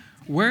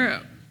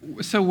 Where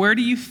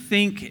do you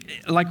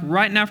think, like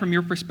right now from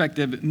your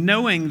perspective,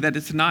 knowing that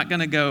it's not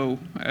going to go,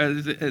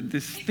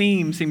 this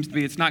theme seems to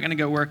be it's not going to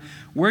go,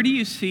 where do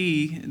you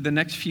see the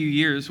next few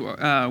years?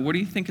 What do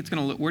you think it's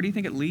going to look, where do you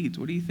think it leads?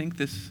 What do you think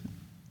this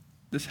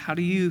how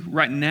do you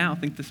right now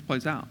think this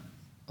plays out?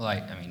 Well,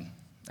 I mean,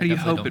 how do you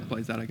hope it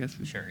plays out, I guess?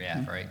 Sure,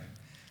 yeah, right.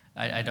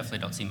 I definitely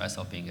don't see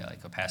myself being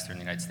like a pastor in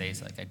the United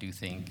States. Like I do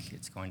think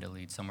it's going to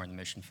lead somewhere in the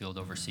mission field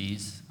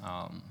overseas,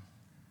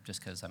 just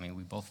because, I mean,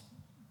 we both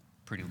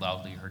pretty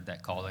loudly heard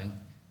that calling,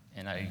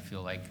 and I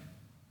feel like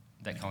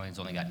that calling has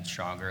only gotten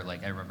stronger.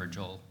 Like I remember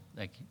Joel,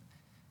 like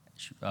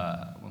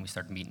when we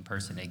started meeting in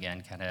person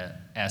again, kind of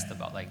asked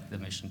about like the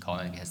mission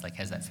calling, has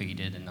that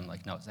faded? And I'm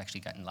like, no, it's actually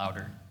gotten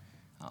louder.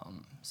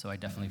 So I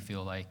definitely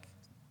feel like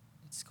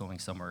it's going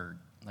somewhere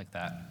like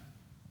that.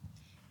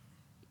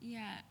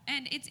 Yeah,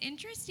 and it's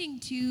interesting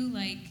too,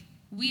 like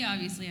we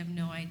obviously have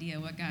no idea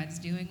what God's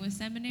doing with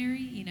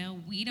seminary. You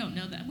know, we don't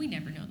know that. We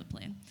never know the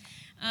plan.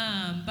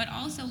 But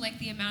also like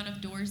the amount of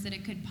doors that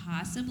it could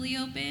possibly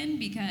open,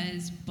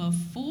 because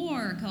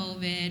before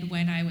COVID,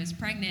 when I was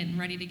pregnant and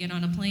ready to get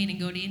on a plane and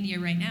go to India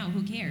right now,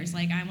 who cares?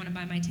 Like, I want to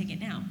buy my ticket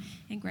now.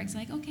 And Greg's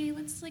like, okay,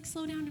 let's like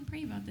slow down and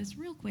pray about this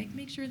real quick,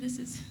 make sure this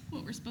is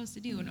what we're supposed to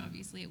do. And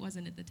obviously it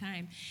wasn't at the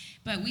time.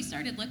 But we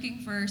started looking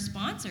for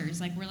sponsors.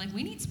 Like, we're like,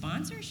 we need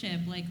sponsorship.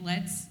 Like,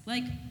 let's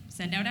like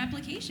send out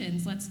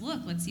applications. Let's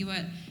look. Let's see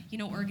what, you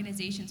know,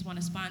 organizations want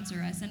to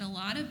sponsor us. And a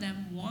lot of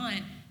them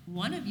want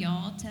one of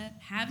y'all to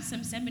have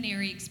some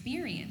seminary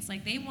experience.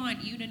 Like, they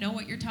want you to know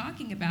what you're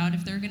talking about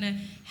if they're going to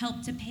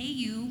help to pay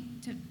you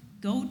to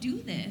go do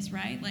this,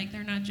 right? Like,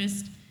 they're not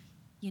just,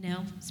 you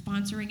know,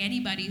 sponsoring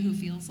anybody who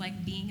feels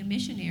like being a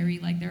missionary.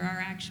 Like, there are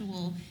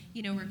actual,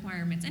 you know,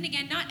 requirements. And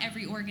again, not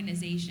every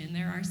organization.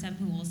 There are some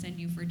who will send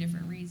you for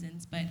different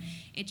reasons, but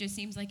it just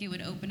seems like it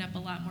would open up a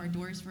lot more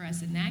doors for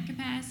us in that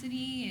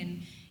capacity.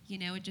 And, you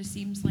know, it just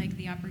seems like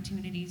the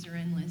opportunities are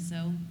endless.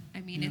 So, I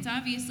mean, It's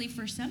obviously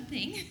for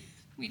something.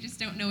 We just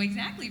don't know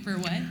exactly for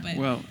what. But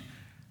well,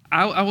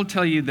 I will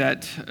tell you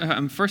that,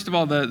 first of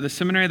all, the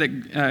seminary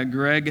that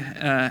Greg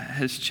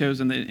has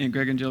chosen, and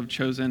Greg and Jill have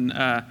chosen,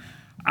 I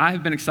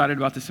have been excited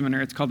about the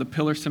seminary. It's called the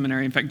Pillar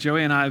Seminary. In fact,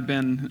 Joey and I have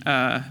been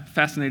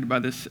fascinated by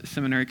this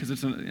seminary because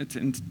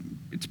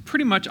it's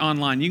pretty much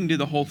online. You can do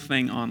the whole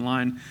thing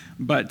online,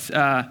 but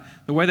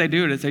the way they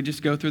do it is they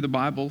just go through the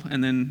Bible,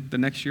 and then the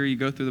next year you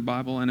go through the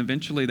Bible, and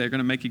eventually they're going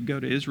to make you go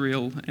to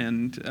Israel,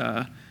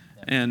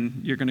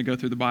 and you're going to go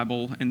through the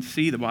Bible and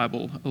see the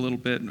Bible a little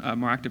bit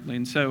more actively.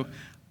 And so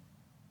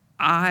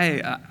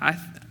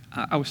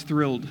I was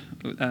thrilled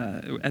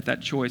at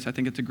that choice. I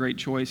think it's a great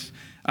choice.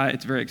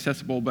 It's very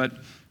accessible, but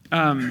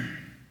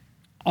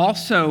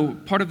also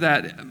part of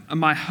that,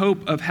 my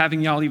hope of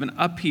having y'all even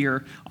up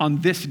here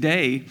on this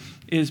day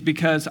is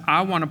because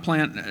I want to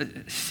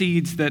plant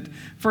seeds that,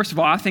 first of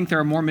all, I think there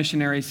are more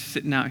missionaries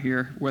sitting out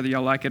here, whether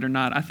y'all like it or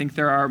not. I think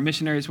there are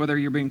missionaries, whether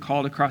you're being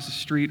called across the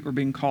street or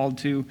being called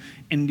to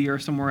India or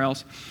somewhere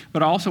else.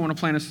 But I also want to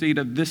plant a seed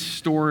of this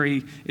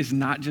story is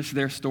not just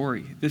their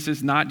story. This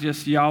is not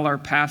just y'all are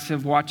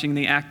passive watching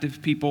the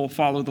active people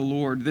follow the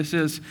Lord. This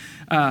is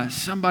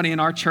somebody in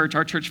our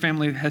church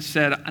family has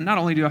said, not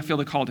only do I feel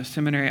the call to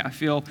seminary, I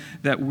feel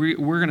that we're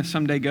going to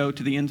someday go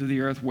to the ends of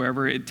the earth,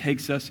 wherever it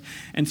takes us.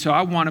 And so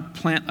I want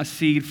to plant a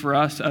seed for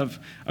us of,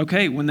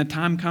 okay, when the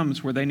time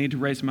comes where they need to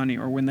raise money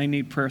or when they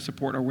need prayer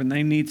support or when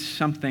they need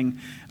something,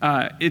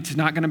 it's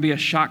not going to be a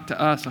shock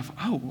to us of,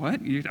 oh,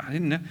 what? I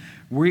didn't know.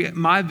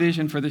 My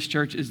vision for this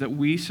church is that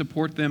we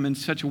support them in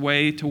such a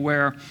way to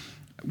where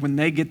when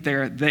they get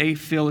there, they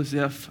feel as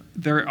if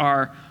there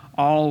are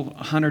all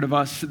 100 of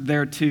us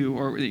there too,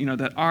 or,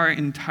 that our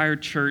entire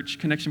church,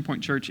 Connection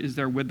Point Church, is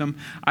there with them.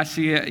 I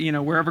see it,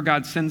 wherever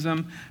God sends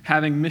them,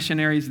 having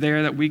missionaries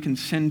there that we can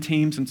send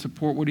teams and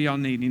support. What do y'all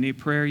need? You need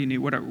prayer, you need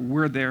whatever.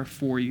 We're there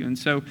for you. And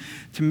so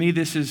to me,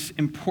 this is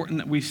important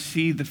that we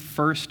see the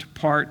first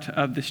part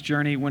of this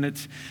journey when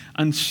it's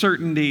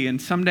uncertainty.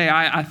 And someday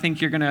I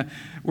think we're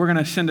going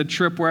to send a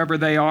trip wherever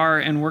they are,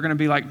 and we're going to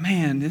be like,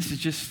 man, this is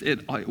just,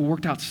 it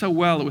worked out so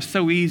well. It was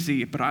so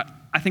easy. But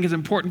I think it's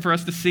important for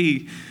us to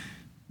see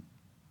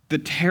the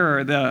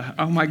terror,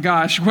 oh my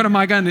gosh, what am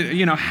I going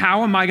to,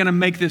 how am I going to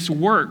make this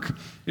work?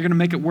 You're going to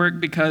make it work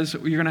because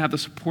you're going to have the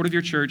support of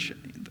your church.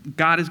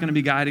 God is going to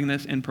be guiding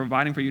this and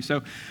providing for you.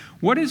 So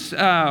what is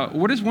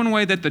one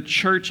way that the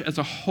church as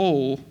a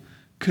whole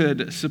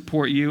could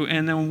support you?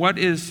 And then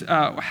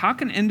how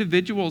can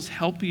individuals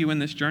help you in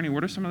this journey?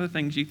 What are some of the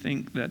things you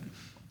think that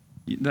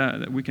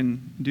we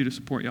can do to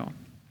support y'all?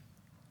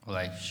 Well,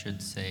 I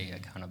should say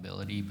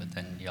accountability, but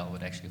then y'all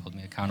would actually hold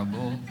me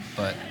accountable,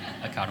 but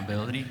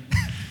accountability.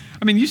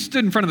 I mean, you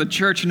stood in front of the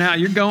church now.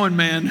 You're going,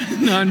 man.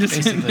 No, I'm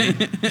just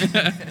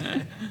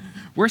kidding.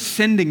 We're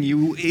sending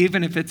you,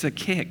 even if it's a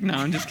kick. No,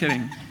 I'm just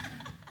kidding.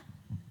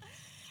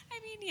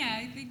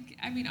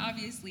 I mean,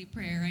 obviously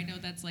prayer. I know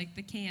that's like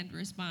the canned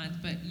response,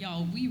 but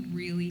y'all, we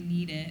really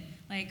need it.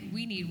 Like,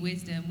 we need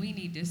wisdom. We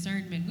need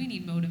discernment. We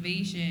need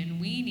motivation.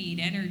 We need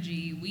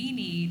energy. We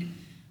need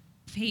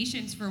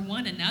patience for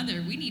one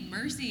another. We need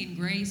mercy and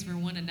grace for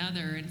one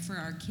another and for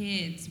our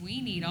kids. We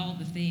need all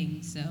the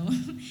things. So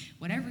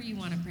whatever you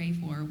want to pray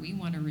for, we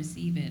want to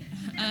receive it.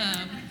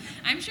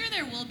 I'm sure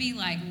there will be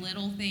like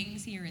little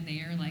things here and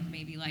there, like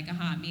maybe like a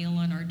hot meal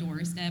on our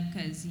doorstep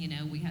because,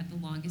 we had the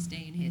longest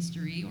day in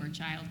history, or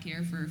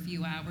childcare for a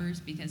few hours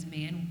because,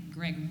 man,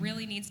 Greg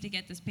really needs to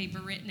get this paper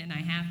written and I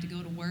have to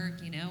go to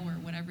work, or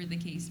whatever the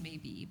case may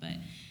be. But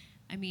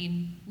I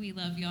mean, we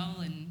love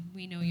y'all and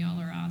we know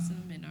y'all are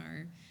awesome and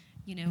are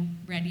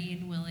ready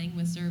and willing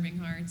with serving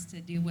hearts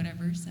to do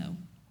whatever. So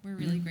we're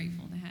really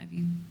grateful to have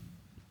you.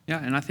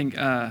 Yeah, and I think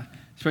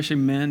especially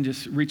men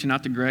just reaching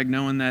out to Greg,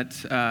 knowing that,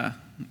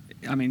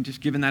 just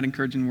giving that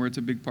encouraging word's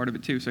a big part of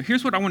it too. So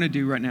here's what I want to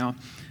do right now.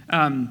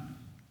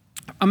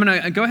 I'm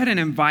going to go ahead and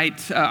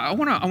invite, I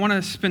want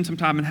to spend some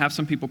time and have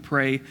some people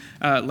pray,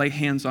 lay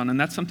hands on, and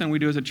that's something we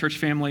do as a church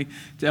family.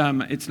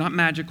 It's not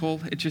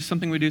magical. It's just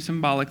something we do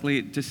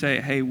symbolically to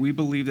say, hey, we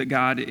believe that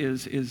God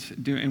is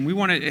doing, and we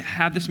want to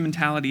have this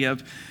mentality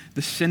of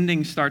the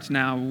sending starts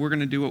now. We're going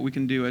to do what we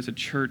can do as a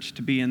church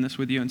to be in this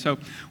with you. And so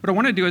what I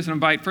want to do is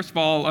invite, first of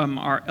all,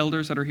 our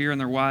elders that are here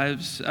and their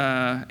wives,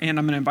 and I'm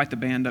going to invite the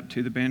band up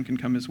too. The band can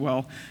come as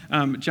well.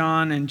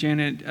 John and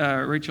Janet,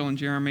 Rachel and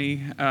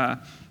Jeremy,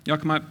 y'all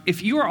come up.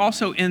 If you are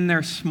also in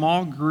their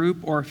small group,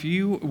 or if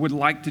you would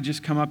like to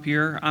just come up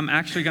here, I'm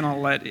actually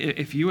going to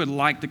if you would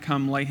like to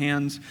come lay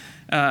hands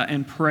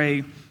and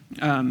pray,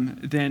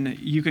 then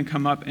you can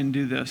come up and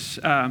do this.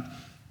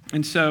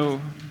 And so,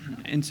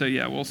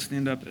 yeah, we'll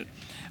stand up.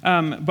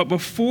 But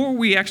before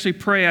we actually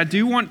pray, I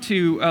do want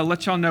to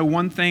let y'all know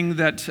one thing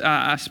that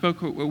I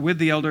spoke with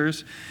the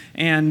elders,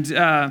 and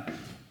I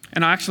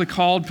actually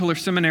called Pillar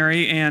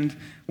Seminary and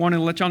wanted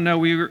to let y'all know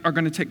we are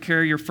going to take care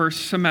of your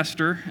first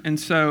semester, and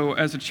so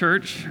as a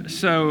church,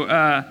 so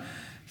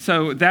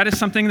that is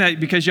something that,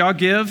 because y'all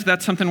give,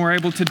 that's something we're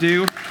able to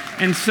do,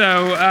 and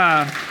so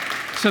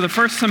the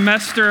first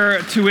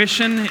semester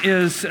tuition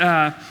is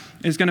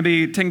going to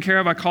be taken care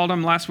of. I called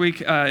them last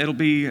week.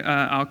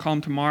 I'll call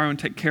them tomorrow and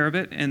take care of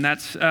it, and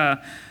that's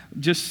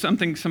just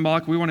something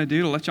symbolic we want to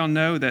do to let y'all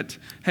know that,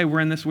 hey,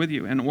 we're in this with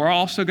you. And we're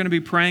also going to be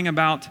praying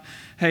about,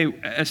 hey,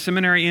 as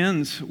seminary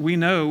ends, we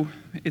know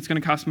it's going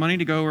to cost money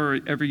to go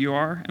wherever you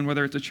are, and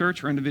whether it's a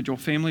church or individual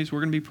families, we're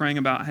going to be praying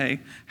about,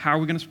 hey, how are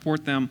we going to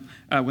support them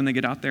when they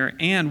get out there?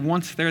 And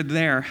once they're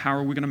there, how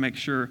are we going to make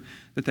sure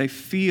that they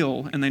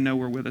feel and they know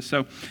we're with us?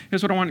 So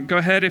here's what I want. Go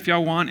ahead if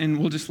y'all want, and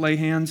we'll just lay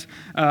hands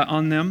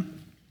on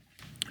them,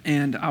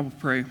 and I will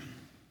pray.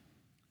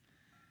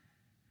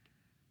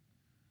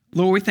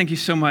 Lord, we thank you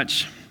so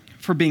much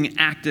for being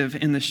active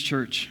in this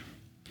church.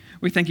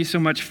 We thank you so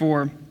much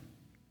for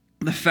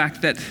the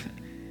fact that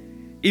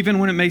even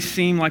when it may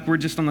seem like we're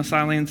just on the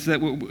sidelines,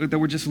 that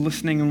we're just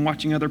listening and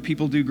watching other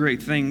people do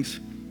great things,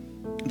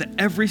 that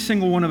every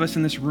single one of us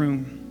in this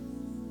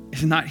room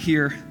is not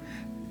here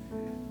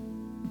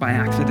by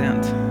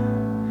accident.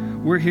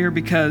 We're here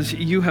because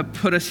you have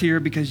put us here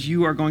because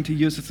you are going to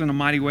use us in a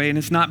mighty way, and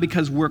it's not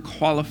because we're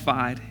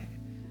qualified.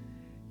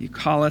 You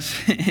call us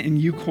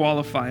and you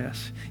qualify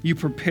us. You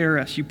prepare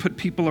us. You put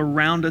people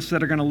around us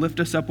that are going to lift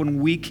us up when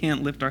we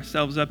can't lift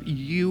ourselves up.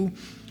 You,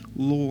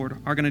 Lord,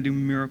 are going to do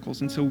miracles.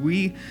 And so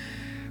we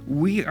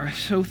are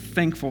so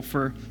thankful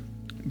for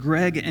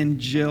Greg and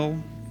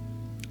Jill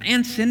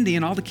and Cindy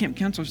and all the camp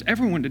counselors,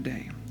 everyone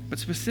today. But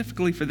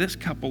specifically for this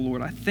couple,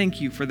 Lord, I thank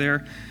you for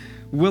their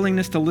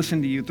willingness to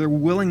listen to you, their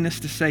willingness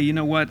to say, you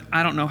know what,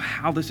 I don't know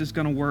how this is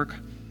going to work,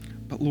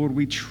 but Lord,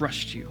 we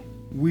trust you.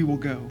 We will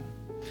go.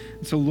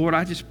 And so, Lord,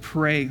 I just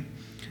pray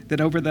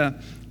that over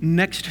the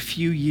next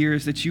few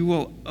years that you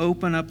will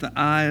open up the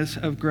eyes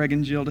of Greg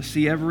and Jill to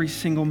see every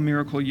single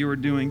miracle you are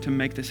doing to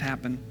make this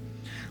happen.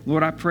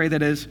 Lord, I pray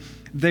that as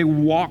they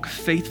walk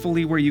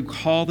faithfully where you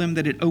call them,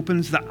 that it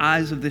opens the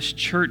eyes of this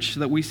church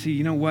so that we see,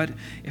 you know what,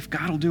 if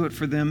God will do it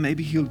for them,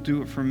 maybe he'll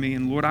do it for me.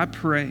 And Lord, I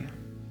pray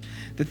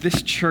that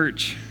this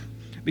church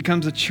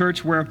becomes a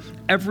church where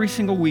every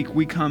single week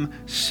we come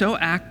so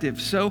active,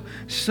 so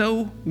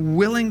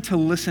willing to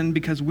listen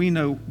because we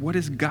know, what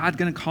is God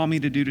going to call me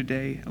to do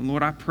today? And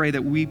Lord, I pray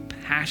that we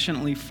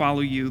passionately follow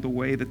you the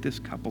way that this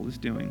couple is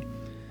doing.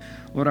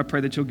 Lord, I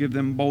pray that you'll give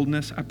them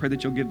boldness. I pray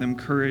that you'll give them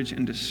courage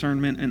and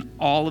discernment and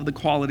all of the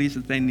qualities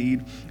that they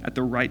need at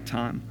the right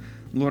time.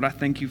 Lord, I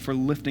thank you for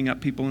lifting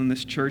up people in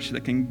this church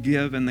that can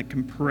give and that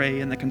can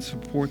pray and that can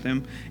support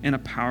them in a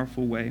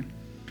powerful way.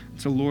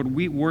 So, Lord,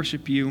 we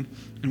worship you,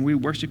 and we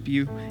worship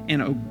you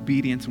in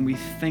obedience, and we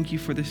thank you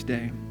for this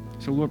day.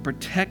 So, Lord,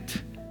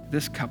 protect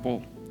this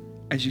couple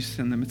as you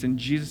send them. It's in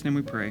Jesus' name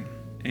we pray.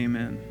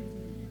 Amen.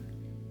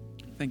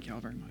 Thank you all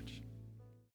very much.